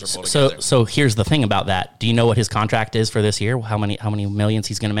be miserable together. So here's the thing about that. Do you know what his contract is for this year? How many millions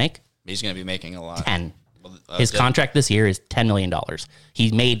he's going to make? He's going to be making a lot. 10. His contract this year is $10 million.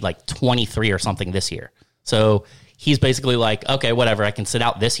 He made like 23 or something this year. So he's basically like, okay, whatever, I can sit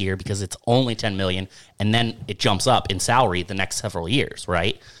out this year because it's only $10 million, and then it jumps up in salary the next several years,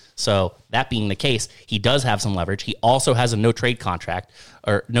 right? So that being the case, he does have some leverage. He also has a no trade contract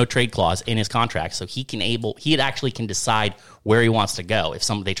or no trade clause in his contract, so he actually can decide where he wants to go. If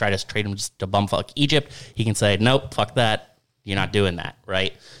they try to trade him just to bumfuck Egypt, he can say, nope, fuck that. You're not doing that,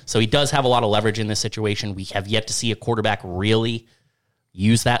 right? So he does have a lot of leverage in this situation. We have yet to see a quarterback really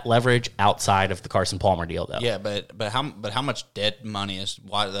use that leverage outside of the Carson Palmer deal, though. Yeah, but how much dead money is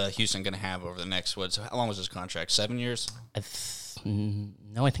Houston going to have over the next how long was his contract? 7 years?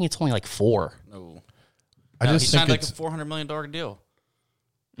 No, I think it's only like 4. No, He signed like a $400 million deal.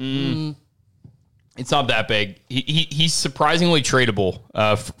 It's not that big. He's surprisingly tradable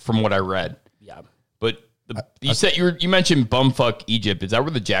from what I read. Yeah, but you said you mentioned bumfuck Egypt. Is that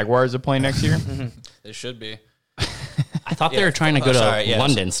where the Jaguars are playing next year? They should be. I thought they were trying to go to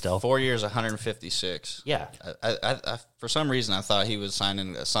London still. 4 years, 156. Yeah. I for some reason, I thought he was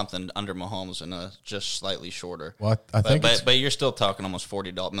signing something under Mahomes and just slightly shorter. Well, but you're still talking almost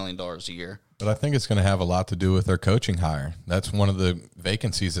 $40 million a year. But I think it's going to have a lot to do with their coaching hire. That's one of the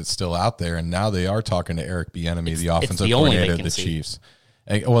vacancies that's still out there, and now they are talking to Eric Bieniemy, the offensive coordinator of the Chiefs.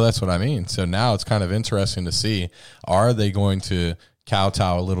 Well, that's what I mean. So now it's kind of interesting to see, are they going to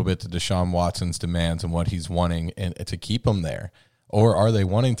kowtow a little bit to Deshaun Watson's demands and what he's wanting and to keep him there? Or are they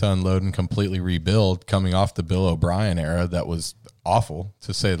wanting to unload and completely rebuild coming off the Bill O'Brien era that was awful,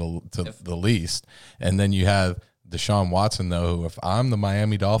 to say the least? And then you have Deshaun Watson, though, who if I'm the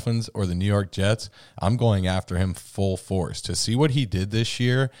Miami Dolphins or the New York Jets, I'm going after him full force. To see what he did this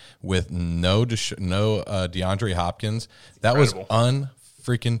year with no DeAndre Hopkins, that was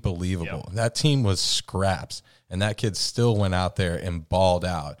unfreaking believable. Yep. That team was scraps. And that kid still went out there and balled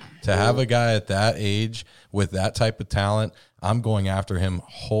out. To have a guy at that age with that type of talent, I'm going after him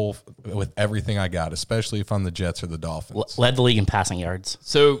with everything I got, especially if I'm the Jets or the Dolphins. Led the league in passing yards.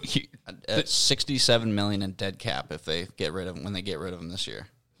 So $67 million in dead cap if they get rid of him, when they get rid of him this year.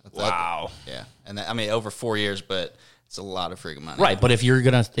 Wow. Yeah, and over 4 years, but it's a lot of freaking money. Right, but if you're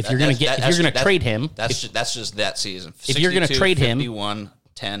gonna trade him, that's just that season. If you're gonna trade him, 51,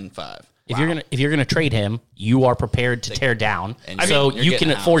 10, 5. If you're gonna trade him, you are prepared to tear down, so you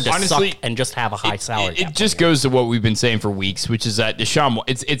can afford to suck and just have a high salary. It just goes to what we've been saying for weeks, which is that Deshaun.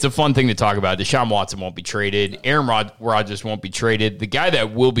 It's a fun thing to talk about. Deshaun Watson won't be traded. Aaron Rodgers won't be traded. The guy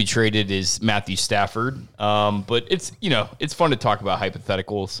that will be traded is Matthew Stafford. But it's fun to talk about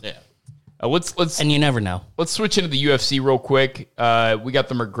hypotheticals. Yeah. Let's and you never know. Let's switch into the UFC real quick. We got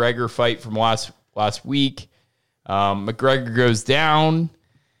the McGregor fight from last week. McGregor goes down.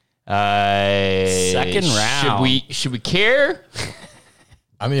 Second round. Should we care?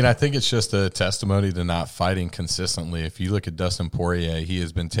 I mean, I think it's just a testimony to not fighting consistently. If you look at Dustin Poirier, he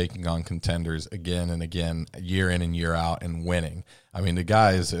has been taking on contenders again and again, year in and year out, and winning. I mean, the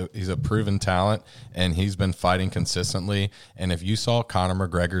guy he's a proven talent, and he's been fighting consistently. And if you saw Conor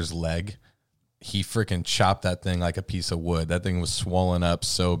McGregor's leg, he freaking chopped that thing like a piece of wood. That thing was swollen up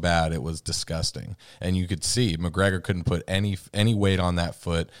so bad it was disgusting. And you could see McGregor couldn't put any weight on that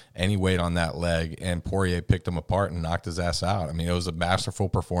foot, any weight on that leg, and Poirier picked him apart and knocked his ass out. I mean, it was a masterful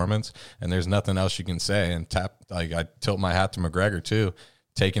performance, and there's nothing else you can say. And I tilt my hat to McGregor too,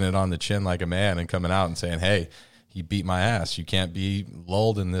 taking it on the chin like a man and coming out and saying, hey, he beat my ass. You can't be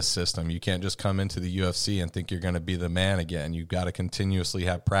lulled in this system. You can't just come into the UFC and think you're going to be the man again. You've got to continuously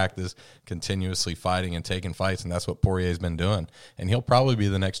have practice, continuously fighting and taking fights, and that's what Poirier's been doing. And he'll probably be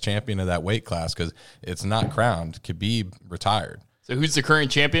the next champion of that weight class because it's not crowned. Khabib retired. So who's the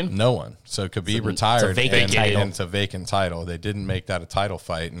current champion? No one. So Khabib retired. It's a vacant title. And it's a vacant title. They didn't make that a title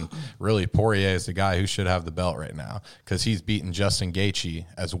fight. And really, Poirier is the guy who should have the belt right now because he's beaten Justin Gaethje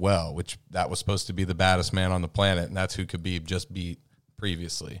as well, which that was supposed to be the baddest man on the planet. And that's who Khabib just beat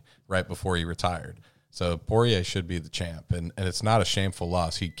previously, right before he retired. So Poirier should be the champ. And it's not a shameful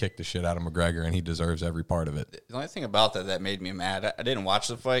loss. He kicked the shit out of McGregor, and he deserves every part of it. The only thing about that made me mad, I didn't watch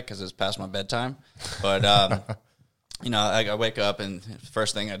the fight because it's past my bedtime. But you know, I wake up and the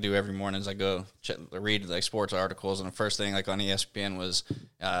first thing I do every morning is I go read like sports articles, and the first thing like on ESPN was,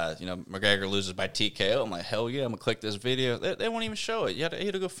 you know, McGregor loses by TKO. I'm like, hell yeah, I'm gonna click this video. They won't even show it. You had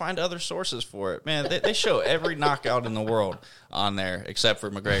to go find other sources for it. Man, they show every knockout in the world on there except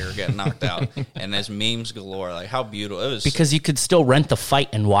for McGregor getting knocked out, and there's memes galore. Like how beautiful it was. Because you could still rent the fight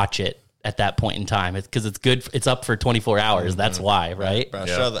and watch it at that point in time. It's because it's good. It's up for 24 hours. That's why, right? Bro,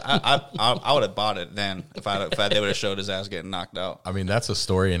 yeah. I would have bought it then if they would have showed his ass getting knocked out. I mean, that's a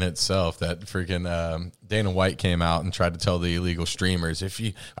story in itself. That freaking Dana White came out and tried to tell the illegal streamers,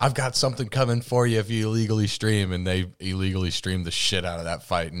 I've got something coming for you if you illegally stream, and they illegally streamed the shit out of that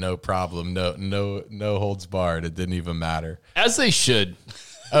fight. No problem. No holds barred. It didn't even matter. As they should.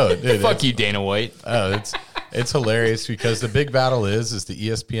 Oh, dude, fuck you, Dana White. Oh, it's hilarious because the big battle is the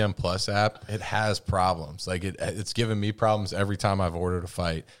ESPN Plus app. It has problems. Like it's given me problems every time I've ordered a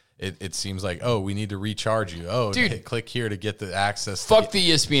fight. It seems like, oh, we need to recharge you. Oh, dude, click here to get the access. Fuck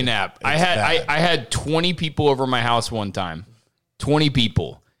the ESPN app. I had 20 people over my house one time. 20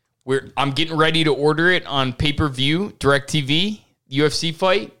 people. I'm getting ready to order it on pay-per-view, DirecTV, UFC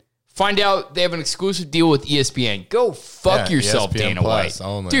fight. Find out they have an exclusive deal with ESPN. Go fuck yourself, ESPN Dana White.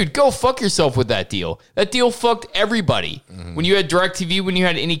 Only. Dude, go fuck yourself with that deal. That deal fucked everybody. Mm-hmm. When you had DirecTV, when you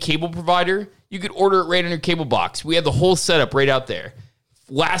had any cable provider, you could order it right on your cable box. We had the whole setup right out there.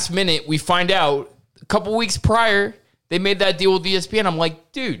 Last minute, we find out a couple weeks prior, they made that deal with ESPN. I'm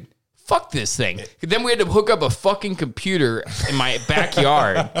like, dude, fuck this thing. Then we had to hook up a fucking computer in my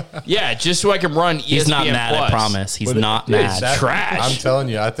backyard. Yeah, just so I can run ESPN He's not mad, Plus. I promise. He's not mad. Trash. I'm telling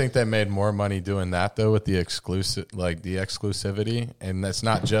you, I think they made more money doing that, though, with the exclusivity. And that's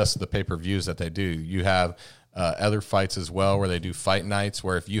not just the pay-per-views that they do. You have other fights as well where they do fight nights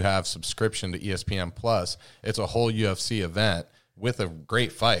where if you have subscription to ESPN Plus, it's a whole UFC event with a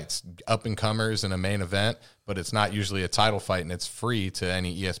great fights, up-and-comers and a main event, but it's not usually a title fight, and it's free to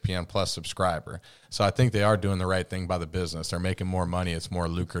any ESPN Plus subscriber. So I think they are doing the right thing by the business. They're making more money. It's more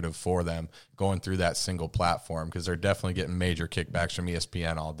lucrative for them going through that single platform because they're definitely getting major kickbacks from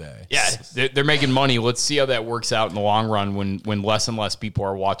ESPN all day. Yeah, they're making money. Let's see how that works out in the long run when less and less people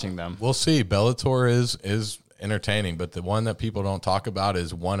are watching them. We'll see. Bellator is entertaining, but the one that people don't talk about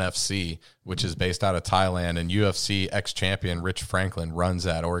is ONE FC, which is based out of Thailand, and UFC ex-champion Rich Franklin runs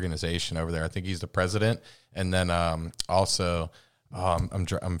that organization over there. I think he's the president, and then also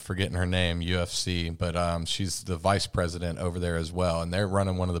I'm forgetting her name, UFC, but she's the vice president over there as well, and they're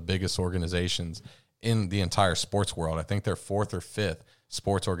running one of the biggest organizations in the entire sports world. I think they're fourth or fifth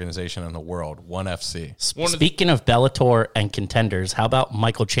sports organization in the world, ONE FC. Speaking of Bellator and contenders, how about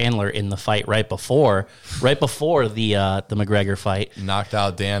Michael Chandler in the fight right before the McGregor fight? Knocked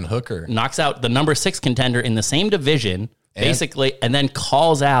out Dan Hooker. Knocks out the number 6 contender in the same division, basically, and then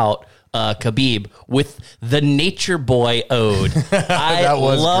calls out Khabib with the Nature Boy ode. I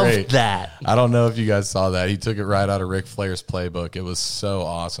loved that. I don't know if you guys saw that. He took it right out of Ric Flair's playbook. It was so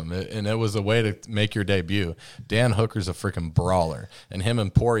awesome. And it was a way to make your debut. Dan Hooker's a freaking brawler. And him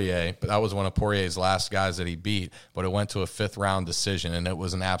and Poirier, but that was one of Poirier's last guys that he beat, but it went to a 5th round decision, and it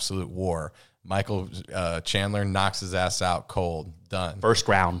was an absolute war. Michael Chandler knocks his ass out cold. Done. First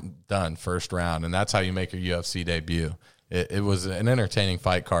round. Done. First round. And that's how you make your UFC debut. it was an entertaining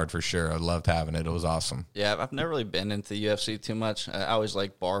fight card for sure. I loved having it. It was awesome. Yeah, I've never really been into the UFC too much. I always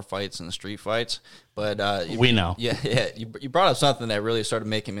like bar fights and the street fights. But we know. Yeah. You brought up something that really started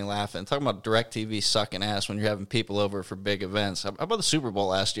making me laugh. And talking about DirecTV sucking ass when you're having people over for big events. How about the Super Bowl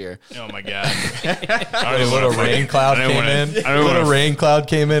last year? Oh my god! A little rain cloud came in. A little rain cloud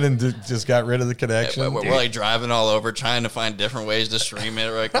came in and just got rid of the connection. We're like driving all over trying to find different ways to stream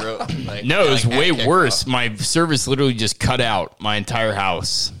it. No, it was way worse. My service literally just cut out my entire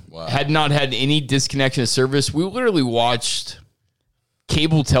house. Wow. Had not had any disconnection of service. We literally watched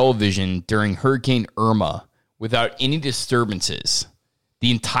cable television during Hurricane Irma without any disturbances.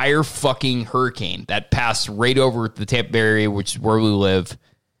 The entire fucking hurricane that passed right over the Tampa Bay area, which is where we live.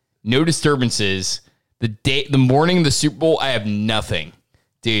 No disturbances. The morning of the Super Bowl, I have nothing.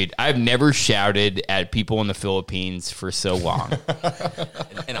 Dude, I've never shouted at people in the Philippines for so long.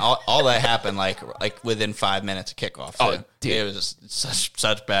 And all that happened like within 5 minutes of kickoff. So Oh, dude. it was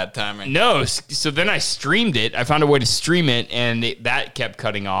such bad timing. No, so then I streamed it. I found a way to stream it, and that kept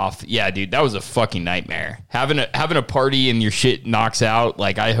cutting off. Yeah, dude, that was a fucking nightmare. Having a party and your shit knocks out.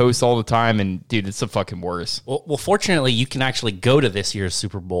 Like, I host all the time, and dude, it's the fucking worst. Well, fortunately, you can actually go to this year's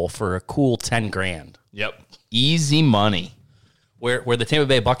Super Bowl for a cool $10,000. Yep, easy money. Where the Tampa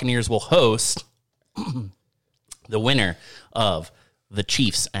Bay Buccaneers will host the winner of the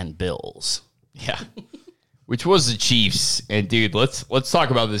Chiefs and Bills. Yeah, which was the Chiefs. And dude, let's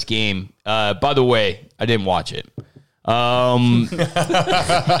talk about this game. By the way, I didn't watch it.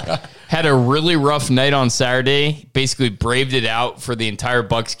 Had a really rough night on Saturday. Basically braved it out for the entire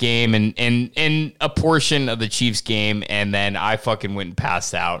Bucs game and a portion of the Chiefs game, and then I fucking went and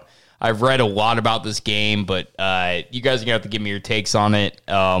passed out. I've read a lot about this game, but you guys are going to have to give me your takes on it.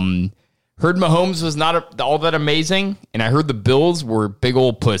 Heard Mahomes was not all that amazing, and I heard the Bills were big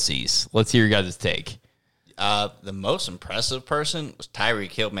old pussies. Let's hear your guys' take. The most impressive person was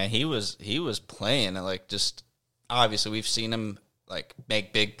Tyreek Hill, man. He was playing like just obviously we've seen him like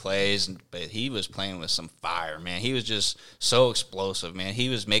make big plays, but he was playing with some fire, man. He was just so explosive, man. He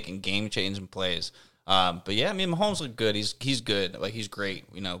was making game changing plays. But yeah, I mean, Mahomes looked good. He's good. Like, he's great,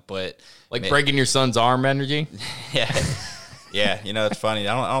 but like breaking your son's arm energy. Yeah. It's funny.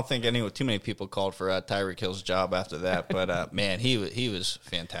 I don't think too many people called for Tyreek Hill's job after that. But man, he was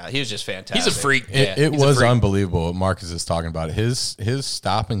fantastic. He was just fantastic. He's a freak. It was unbelievable what Marcus is talking about. His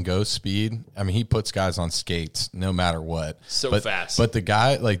stop and go speed. I mean, he puts guys on skates no matter what. Fast. But the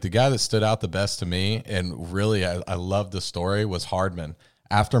guy that stood out the best to me, and really I loved the story, was Hardman.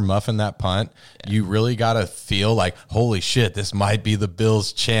 After muffing that punt, you really got to feel like, holy shit, this might be the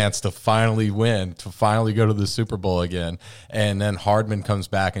Bills' chance to finally win, to finally go to the Super Bowl again. And then Hardman comes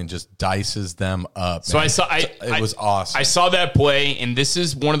back and just dices them up. So man. it was awesome. I saw that play, and this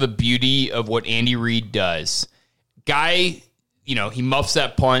is one of the beauty of what Andy Reid does. Guy, he muffs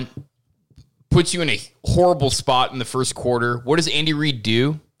that punt, puts you in a horrible spot in the first quarter. What does Andy Reid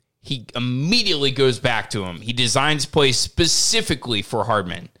do? He immediately goes back to him. He designs plays specifically for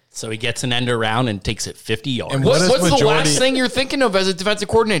Hardman. So he gets an end around and takes it 50 yards. And What's the last thing you're thinking of as a defensive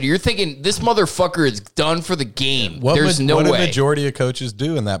coordinator? You're thinking, this motherfucker is done for the game. There's no way. What do majority of coaches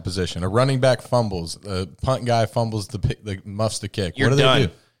do in that position? A running back fumbles. A punt guy fumbles the muffs the kick. You're what do done. they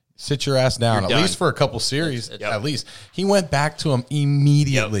do? Sit your ass down, You're at least for a couple series. At least he went back to him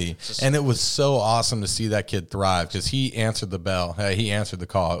immediately, and it was so awesome to see that kid thrive because he answered the bell. He answered the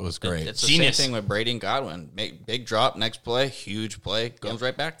call. It was great. It's the Genius. same thing with Brady and Godwin. Make big drop, next play, huge play, goes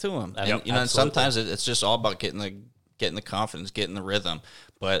right back to him. And, and sometimes it's just all about getting the confidence, getting the rhythm.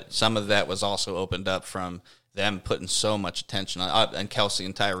 But some of that was also opened up from them putting so much attention on and Kelsey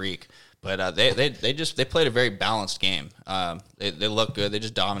and Tyreek. But they played a very balanced game. They looked good. They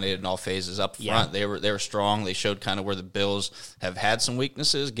just dominated in all phases up front. They were strong. They showed kind of where the Bills have had some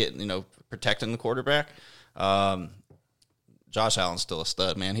weaknesses, protecting the quarterback. Josh Allen's still a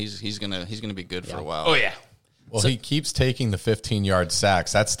stud, man. He's gonna be good for a while. Oh yeah. Well, he keeps taking the 15-yard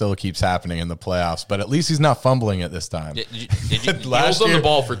sacks. That still keeps happening in the playoffs, but at least he's not fumbling it this time. Did you He holds on the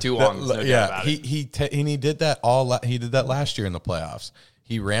ball for too long. No doubt about it. He did that he did that last year in the playoffs.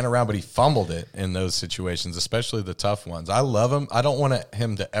 He ran around, but he fumbled it in those situations, especially the tough ones. I love him. I don't want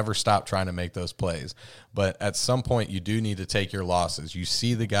him to ever stop trying to make those plays. But at some point, you do need to take your losses. You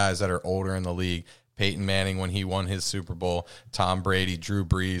see the guys that are older in the league, Peyton Manning when he won his Super Bowl, Tom Brady, Drew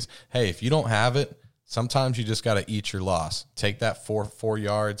Brees. Hey, if you don't have it, Sometimes you just got to eat your loss. Take that 4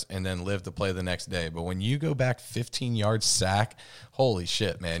 yards and then live to play the next day. But when you go back 15 yards sack, holy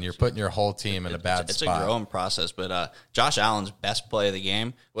shit, man, you're putting your whole team in a bad spot. It's a growing process, but Josh Allen's best play of the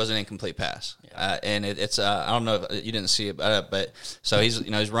game was an incomplete pass. And it's I don't know if you didn't see it, but so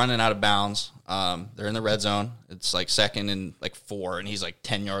he's running out of bounds. They're in the red zone. It's like 2nd and 4, and he's like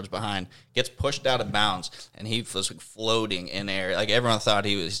 10 yards behind. Gets pushed out of bounds, and he was like floating in air. Like everyone thought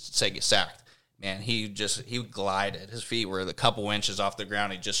he was sacked. Man, he glided. His feet were a couple inches off the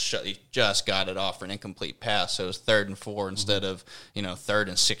ground. He just got it off for an incomplete pass. So it was 3rd and 4 instead of 3rd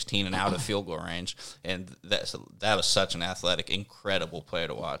and 16 and out of field goal range. And that was such an athletic, incredible play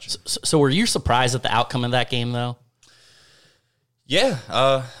to watch. So were you surprised at the outcome of that game, though?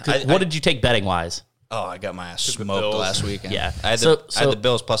 Yeah. What did you take betting wise? Oh, I got my ass smoked last weekend. Yeah, I had the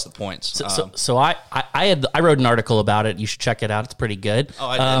Bills plus the points. So I wrote an article about it. You should check it out. It's pretty good. Oh,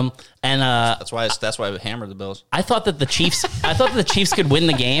 I did. And that's why I hammered the Bills. I thought that the Chiefs could win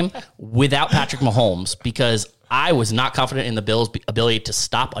the game without Patrick Mahomes because I was not confident in the Bills' ability to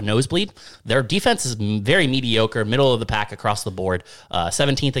stop a nosebleed. Their defense is very mediocre, middle of the pack across the board.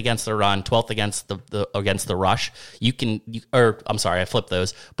 17th against the run, 12th against the rush. I'm sorry, I flipped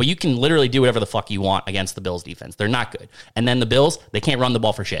those. But you can literally do whatever the fuck you want against the Bills' defense. They're not good. And then the Bills, they can't run the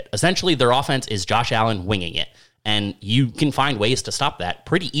ball for shit. Essentially, their offense is Josh Allen winging it. And you can find ways to stop that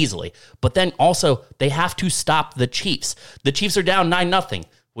pretty easily. But then also, they have to stop the Chiefs. The Chiefs are down 9-0.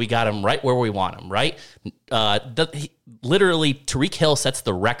 We got him right where we want him, right? Literally, Tyreek Hill sets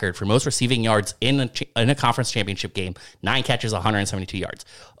the record for most receiving yards in a conference championship game. 9 catches, 172 yards.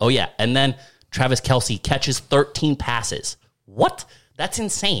 Oh, yeah. And then Travis Kelce catches 13 passes. What? That's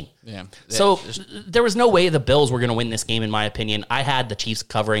insane. Yeah. So there was no way the Bills were going to win this game, in my opinion. I had the Chiefs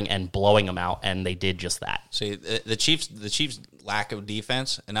covering and blowing them out, and they did just that. See, the Chiefs' lack of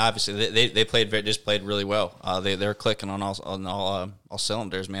defense, and obviously they played really well. They're clicking on all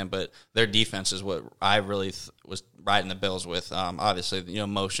cylinders, man. But their defense is what I really was riding the Bills with. Obviously,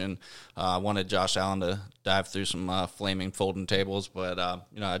 motion. Wanted Josh Allen to dive through some flaming folding tables, but I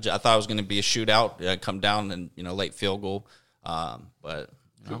thought it was going to be a shootout, come down and late field goal. But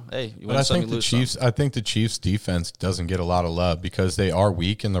hey, you win some, you lose some. I think the Chiefs defense doesn't get a lot of love because they are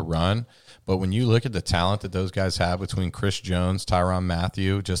weak in the run. But when you look at the talent that those guys have between Chris Jones, Tyrann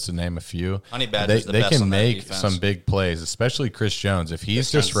Mathieu, just to name a few, they can make some big plays, especially Chris Jones. If he's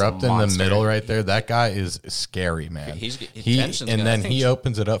disrupting the middle right there, that guy is scary, man. He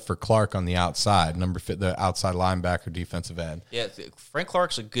opens it up for Clark on the outside, the outside linebacker, defensive end. Yeah, Frank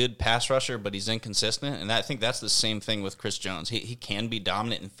Clark's a good pass rusher, but he's inconsistent, and I think that's the same thing with Chris Jones. He can be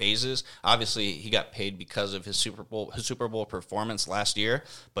dominant in phases. Obviously, he got paid because of his Super Bowl performance last year,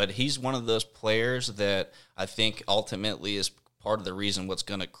 but he's one of those players that I think ultimately is part of the reason what's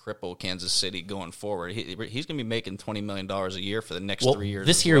going to cripple Kansas City going forward. He's going to be making $20 million a year for the next 3 years.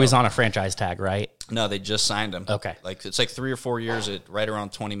 This year he was on a franchise tag, right? No, they just signed him. Okay. It's like 3 or 4 years at right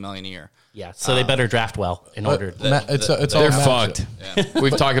around $20 million a year. Yeah, so they better draft well in order. They're fucked. Yeah.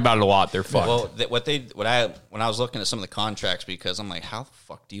 We've talked about it a lot. They're fucked. Well, when I was looking at some of the contracts, because I'm like, how the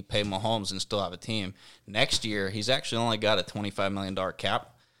fuck do you pay Mahomes and still have a team? Next year, he's actually only got a $25 million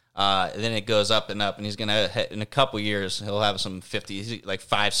cap. And then it goes up, and he's going to, in a couple years, he'll have some 50, like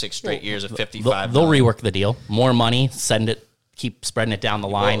 5-6 straight years of 55. They'll rework the deal. More money, keep spreading it down the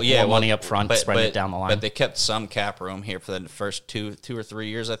line. More money up front, spreading it down the line. But they kept some cap room here for the first two or 3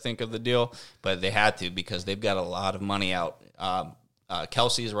 years, I think, of the deal. But they had to because they've got a lot of money out.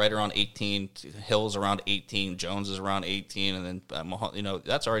 Kelsey's right around 18, Hill's around 18, Jones is around 18, and then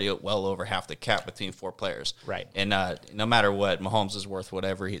that's already well over half the cap between 4 players. Right. And no matter what, Mahomes is worth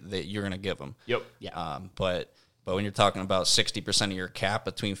whatever you're going to give him. Yep. Yeah. But when you're talking about 60% of your cap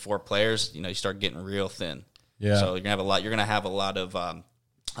between 4 players, you start getting real thin. Yeah. So you're going to have a lot of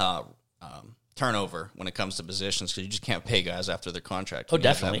turnover when it comes to positions because you just can't pay guys after their contract. Oh,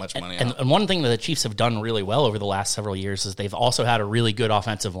 definitely. That much money and one thing that the Chiefs have done really well over the last several years is they've also had a really good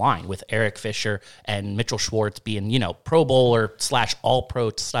offensive line with Eric Fisher and Mitchell Schwartz being, Pro Bowler /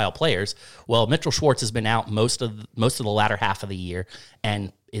 All-Pro style players. Well, Mitchell Schwartz has been out most of the latter half of the year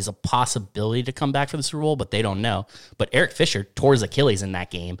and is a possibility to come back for the Super Bowl, but they don't know. But Eric Fisher tore his Achilles in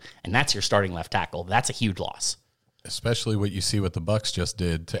that game, and that's your starting left tackle. That's a huge loss. Especially what you see what the Bucs just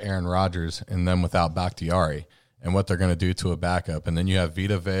did to Aaron Rodgers and them without Bakhtiari and what they're going to do to a backup. And then you have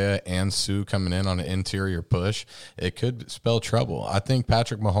Vita Vea and Sue coming in on an interior push. It could spell trouble. I think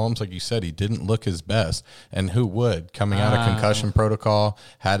Patrick Mahomes, like you said, he didn't look his best. And who would? Coming out of concussion protocol,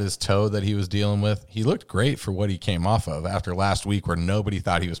 had his toe that he was dealing with. He looked great for what he came off of after last week where nobody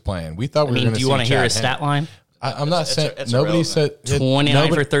thought he was playing. We thought we were going to see do you want to hear his Chad stat line? I'm not saying nobody said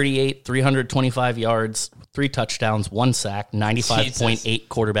 29 for 38, 325 yards, 3 touchdowns, 1 sack, 95.8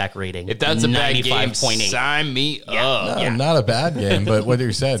 quarterback rating. If that's a bad game, sign me up. No, not a bad game, but what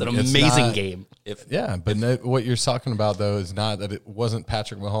you said, it's an amazing game. But what you're talking about though is not that it wasn't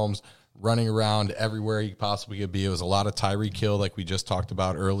Patrick Mahomes running around everywhere he possibly could be. It was a lot of Tyreek Hill, like we just talked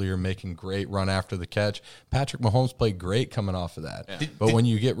about earlier, making great run after the catch. Patrick Mahomes played great coming off of that. Yeah. But when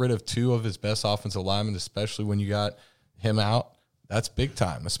you get rid of 2 of his best offensive linemen, especially when you got him out, that's big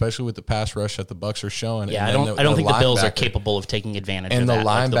time, especially with the pass rush that the Bucs are showing. Yeah, I don't think the Bills are capable of taking advantage of that. And the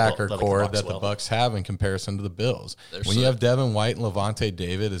linebacker core that the Bucs have in comparison to the Bills. When you have Devin White and Levante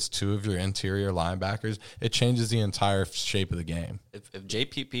David as 2 of your interior linebackers, it changes the entire shape of the game. If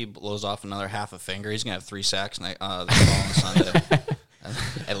JPP blows off another half a finger, he's going to have 3 sacks the following Sunday.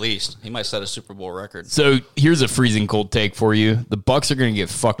 At least. He might set a Super Bowl record. So here's a freezing cold take for you. The Bucs are going to get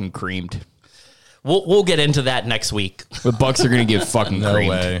fucking creamed. We'll get into that next week. The Bucs are going to get fucking creamed.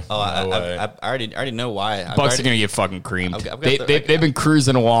 Way. I already know why. Bucs are going to get fucking creamed. They've been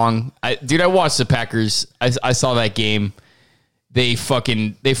cruising along. I watched the Packers. I saw that game. They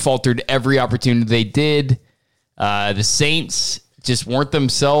faltered every opportunity they did. The Saints just weren't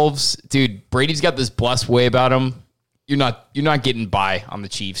themselves. Dude, Brady's got this blessed way about him. You're not getting by on the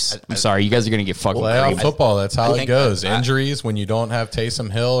Chiefs. I'm sorry. You guys are going to get fucking playoff football. That's how it goes. Injuries, when you don't have Taysom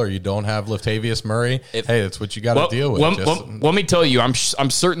Hill or you don't have Latavius Murray, that's what you got to deal with. Let me tell you, I'm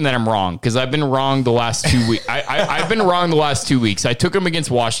certain that I'm wrong because I've been wrong the last 2 weeks. I've been wrong the last 2 weeks. I took them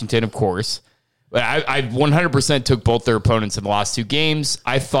against Washington, of course. But I 100% took both their opponents in the last 2 games.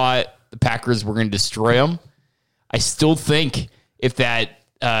 I thought the Packers were going to destroy them. I still think if that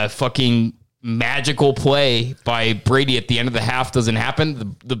fucking magical play by Brady at the end of the half doesn't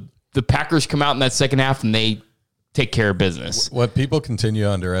happen, the Packers come out in that second half and they take care of business. What people continue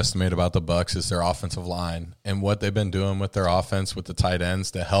to underestimate about the Bucs is their offensive line and what they've been doing with their offense with the tight ends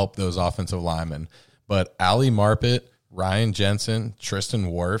to help those offensive linemen. But Ali Marpet, Ryan Jensen,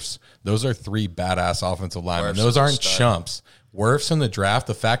 Tristan Wirfs, those are 3 badass offensive linemen. Those aren't chumps. Wirfs in the draft,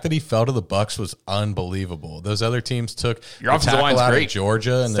 the fact that he fell to the Bucs was unbelievable. Those other teams took the tackle out of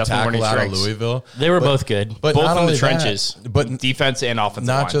Georgia and the tackle out of Louisville. They were both good. But both in the trenches, but defense and offensive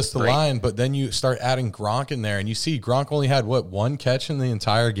line. Not just the line, but then you start adding Gronk in there, and you see Gronk only had, 1 catch in the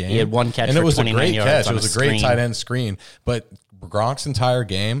entire game? He had 1 catch and it was a great catch. It was a great tight end screen, but Gronk's entire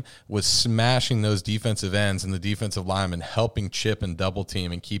game was smashing those defensive ends and the defensive linemen, helping chip and double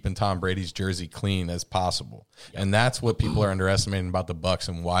team and keeping Tom Brady's jersey clean as possible. Yep. And that's what people are underestimating about the Bucs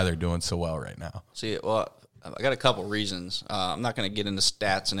and why they're doing so well right now. See, well, I got a couple reasons. I'm not going to get into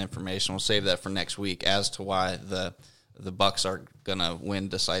stats and information. We'll save that for next week as to why the Bucs are going to win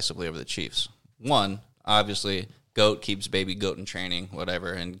decisively over the Chiefs. One, obviously, GOAT keeps baby GOAT in training,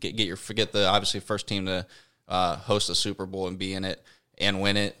 whatever, and forget the obviously first team to host a Super Bowl and be in it and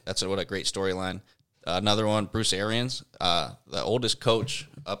win it. That's what a great storyline. Another one, Bruce Arians, the oldest coach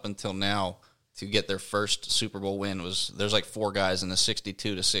up until now to get their first Super Bowl win there's like 4 guys in the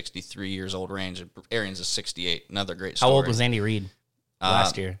 62 to 63 years old range. Arians is 68. Another great story. How old was Andy Reid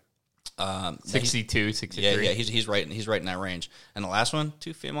last year? 62, 63. Yeah, he's right in that range. And the last one,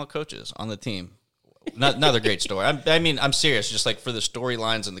 2 female coaches on the team. Another great story. I mean, I'm serious. Just like for the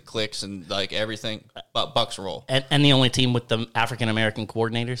storylines and the clicks and like everything, Bucs roll. And the only team with the African American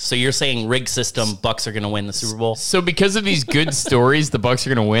coordinators. So you're saying rig system Bucs are going to win the Super Bowl? So because of these good stories, the Bucs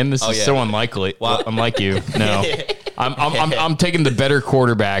are going to win. This is so unlikely. Well, unlike you, no. I'm taking the better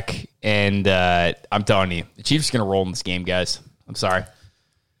quarterback, and I'm telling you, the Chiefs are going to roll in this game, guys. I'm sorry.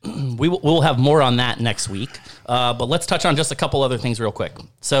 We'll have more on that next week, but let's touch on just a couple other things real quick.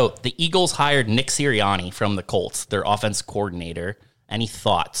 So the Eagles hired Nick Sirianni from the Colts, their offense coordinator. Any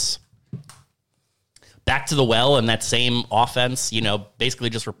thoughts? Back to the well and that same offense,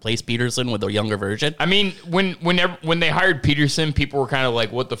 basically just replace Peterson with a younger version. I mean, when they hired Peterson, people were kind of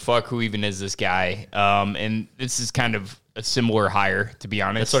like, what the fuck, who even is this guy? And this is kind of a similar hire, to be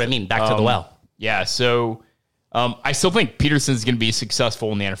honest. That's what I mean, back to the well. Yeah, so I still think Peterson's going to be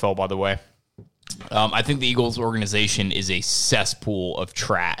successful in the NFL, by the way. I think the Eagles organization is a cesspool of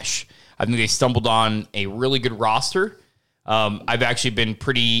trash. I think they stumbled on a really good roster. I've actually been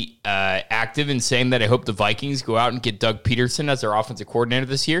pretty active in saying that I hope the Vikings go out and get Doug Peterson as their offensive coordinator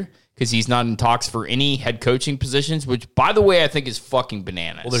this year because he's not in talks for any head coaching positions, which, by the way, I think is fucking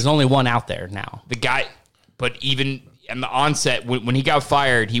bananas. Well, there's only one out there now. The guy, but even in the onset, when he got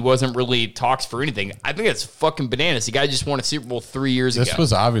fired, he wasn't really talks for anything. I think that's fucking bananas. The guy just won a Super Bowl 3 years ago. This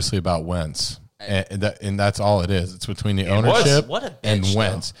was obviously about Wentz. And that's all it is. It's between the ownership and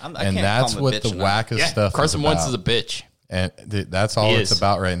Wentz. And that's what the wackest stuff Carson is Wentz is a bitch. And that's all it's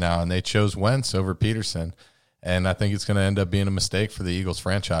about right now. And they chose Wentz over Peterson. And I think it's going to end up being a mistake for the Eagles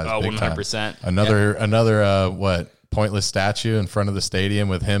franchise. Oh, big 100%. Time. Another pointless statue in front of the stadium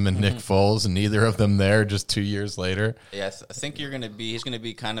with him and Nick Foles, and neither of them there just 2 years later. Yeah, I think he's going to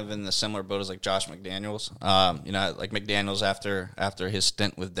be kind of in the similar boat as like Josh McDaniels. Like McDaniels after his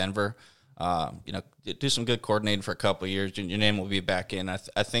stint with Denver. Do some good coordinating for a couple of years. Your name will be back in. I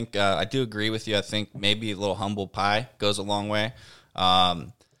think I do agree with you. I think maybe a little humble pie goes a long way.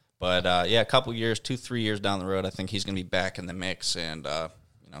 But a couple years, 2-3 years down the road, I think he's going to be back in the mix and,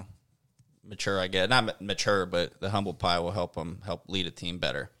 mature, I guess. Not mature, but the humble pie will help lead a team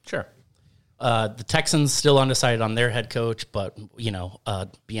better. Sure. The Texans still undecided on their head coach, but,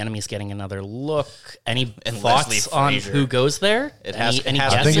 Bieniemy's getting another look. Any thoughts on who goes there? Any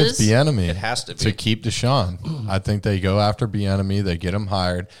guesses? I think it's Bieniemy. It has to be. To keep Deshaun. I think they go after Bieniemy. They get him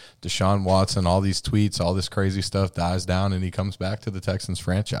hired. Deshaun Watson, all these tweets, all this crazy stuff dies down, and he comes back to the Texans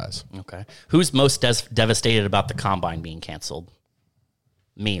franchise. Okay. Who's most devastated about the Combine being canceled?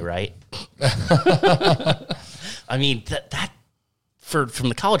 Me, right? I mean, that from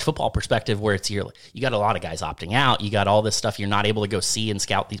the college football perspective, where it's you got a lot of guys opting out. You got all this stuff you're not able to go see and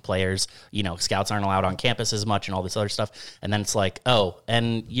scout these players. Scouts aren't allowed on campus as much and all this other stuff. And then it's like,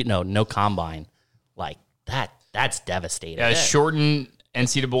 no Combine. Like that's devastating. Yeah, shortened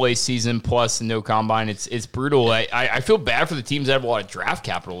NCAA season plus no Combine. It's brutal. I feel bad for the teams that have a lot of draft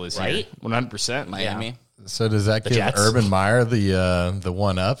capital this year. 100%. Miami. Yeah. So does that give Jets? Urban Meyer the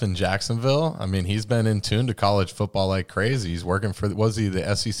one up in Jacksonville? I mean, he's been in tune to college football like crazy. He's working for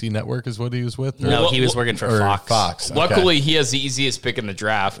the SEC network is what he was with? No, he was working for Fox. Fox. Okay. Luckily, he has the easiest pick in the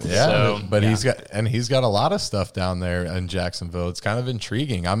draft. Yeah, so, but he's got a lot of stuff down there in Jacksonville. It's kind of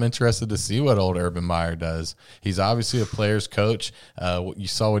intriguing. I'm interested to see what old Urban Meyer does. He's obviously a player's coach. You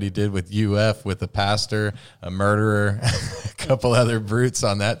saw what he did with UF with a pastor, a murderer, a couple other brutes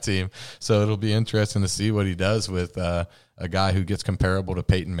on that team. So it'll be interesting to see what he does with a guy who gets comparable to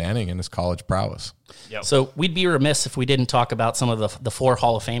Peyton Manning in his college prowess. Yep. So we'd be remiss if we didn't talk about some of the 4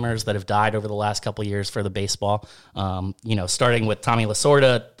 Hall of Famers that have died over the last couple of years for the baseball. Starting with Tommy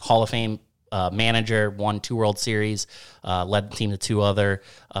Lasorda, Hall of Fame manager, won 2 World Series, led the team to 2 other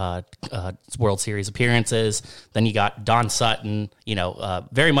World Series appearances. Then you got Don Sutton,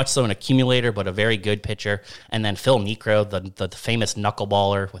 very much so an accumulator, but a very good pitcher. And then Phil Niekro, the famous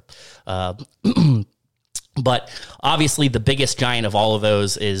knuckleballer with but obviously the biggest giant of all of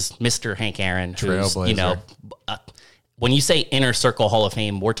those is Mr. Hank Aaron, who's, when you say inner circle Hall of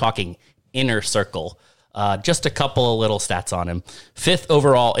Fame, we're talking inner circle. Just a couple of little stats on him. 5th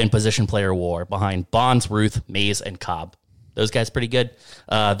overall in position player WAR behind Bonds, Ruth, Mays, and Cobb. Those guys pretty good.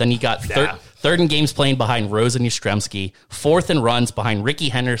 Then you got third in games playing behind Rose and Yastrzemski. 4th in runs behind Ricky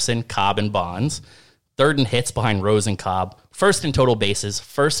Henderson, Cobb, and Bonds. 3rd in hits behind Rose and Cobb. 1st in total bases.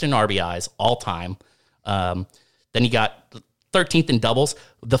 1st in RBIs all time. Then you got 13th in doubles.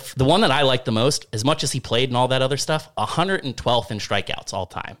 The one that I like the most, as much as he played and all that other stuff, 112th in strikeouts all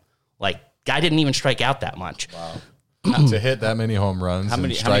time. Like, guy didn't even strike out that much. Wow. To hit that many home runs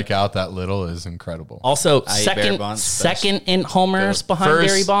and strike out that little is incredible. Also, second in homers behind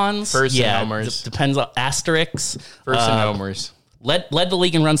Barry Bonds. First in homers. Depends on asterisks. First in homers. Led the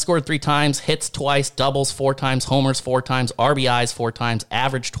league in runs scored 3 times, hits twice, doubles 4 times, homers 4 times, RBIs 4 times,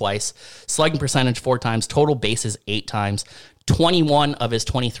 average twice, slugging percentage 4 times, total bases 8 times. 21 of his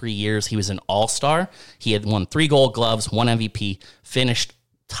 23 years, he was an all-star. He had won 3 Gold Gloves, 1 MVP, finished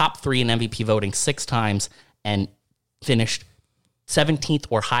top 3 in MVP voting 6 times, and finished 17th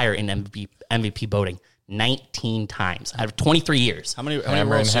or higher in MVP voting 19 times out of 23 years. How many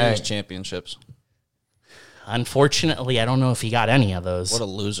World Series championships? Unfortunately, I don't know if he got any of those. What a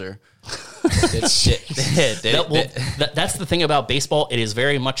loser. That's the thing about baseball. It is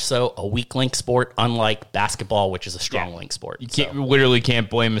very much so a weak link sport, unlike basketball, which is a strong link sport. You literally can't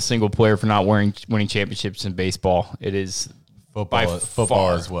blame a single player for not winning championships in baseball. It is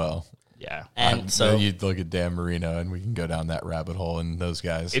football as well. Yeah. And so you'd look at Dan Marino, and we can go down that rabbit hole and those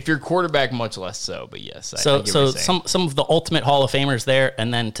guys. If you're quarterback, much less so, but yes. So some of the ultimate Hall of Famers there,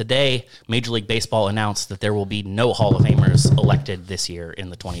 and then today, Major League Baseball announced that there will be no Hall of Famers elected this year in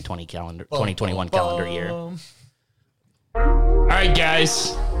the 2021 calendar year. All right,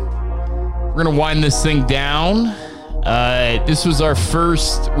 guys. We're going to wind this thing down. This was our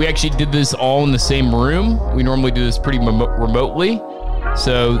first. We actually did this all in the same room. We normally do this pretty remotely.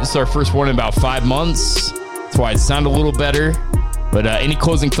 So this is our first one in about 5 months. That's why it sounded a little better. But any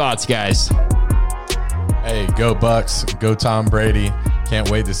closing thoughts, guys? Hey, go Bucks. Go Tom Brady. Can't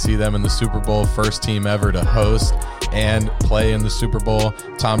wait to see them in the Super Bowl. First team ever to host and play in the Super Bowl.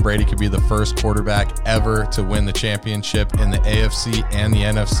 Tom Brady could be the first quarterback ever to win the championship in the AFC and the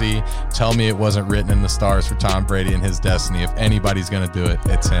NFC. Tell me it wasn't written in the stars for Tom Brady and his destiny. If anybody's going to do it,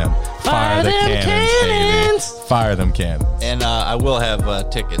 it's him. Fire the cannons, baby. Fire them cannons. And I will have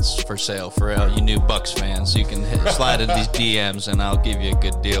tickets for sale for all you new Bucks fans. You can slide into these DMs, and I'll give you a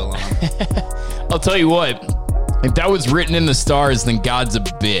good deal on them. I'll tell you what. If that was written in the stars, then God's a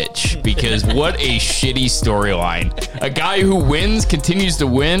bitch, because what a shitty storyline. A guy who wins continues to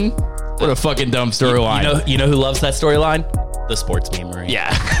win. What a fucking dumb storyline. You know who loves that storyline? The sports memory. Yeah.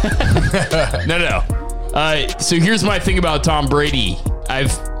 No. So here's my thing about Tom Brady.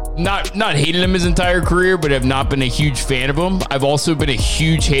 I've not hated him his entire career, but I've not been a huge fan of him. I've also been a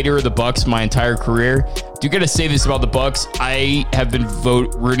huge hater of the Bucks my entire career. Do gotta say this about the Bucks. I have been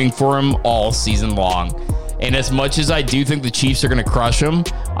rooting for him all season long. And as much as I do think the Chiefs are going to crush them,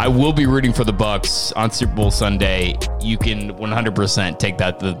 I will be rooting for the Bucks on Super Bowl Sunday. You can 100% take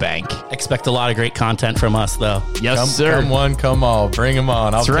that to the bank. Expect a lot of great content from us, though. Yes, sir. Come one, come all. Bring them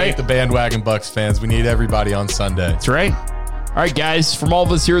on. I'll take the bandwagon Bucks fans. We need everybody on Sunday. That's right. All right, guys. From all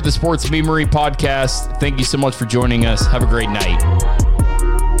of us here at the Sports Memory Podcast, thank you so much for joining us. Have a great night.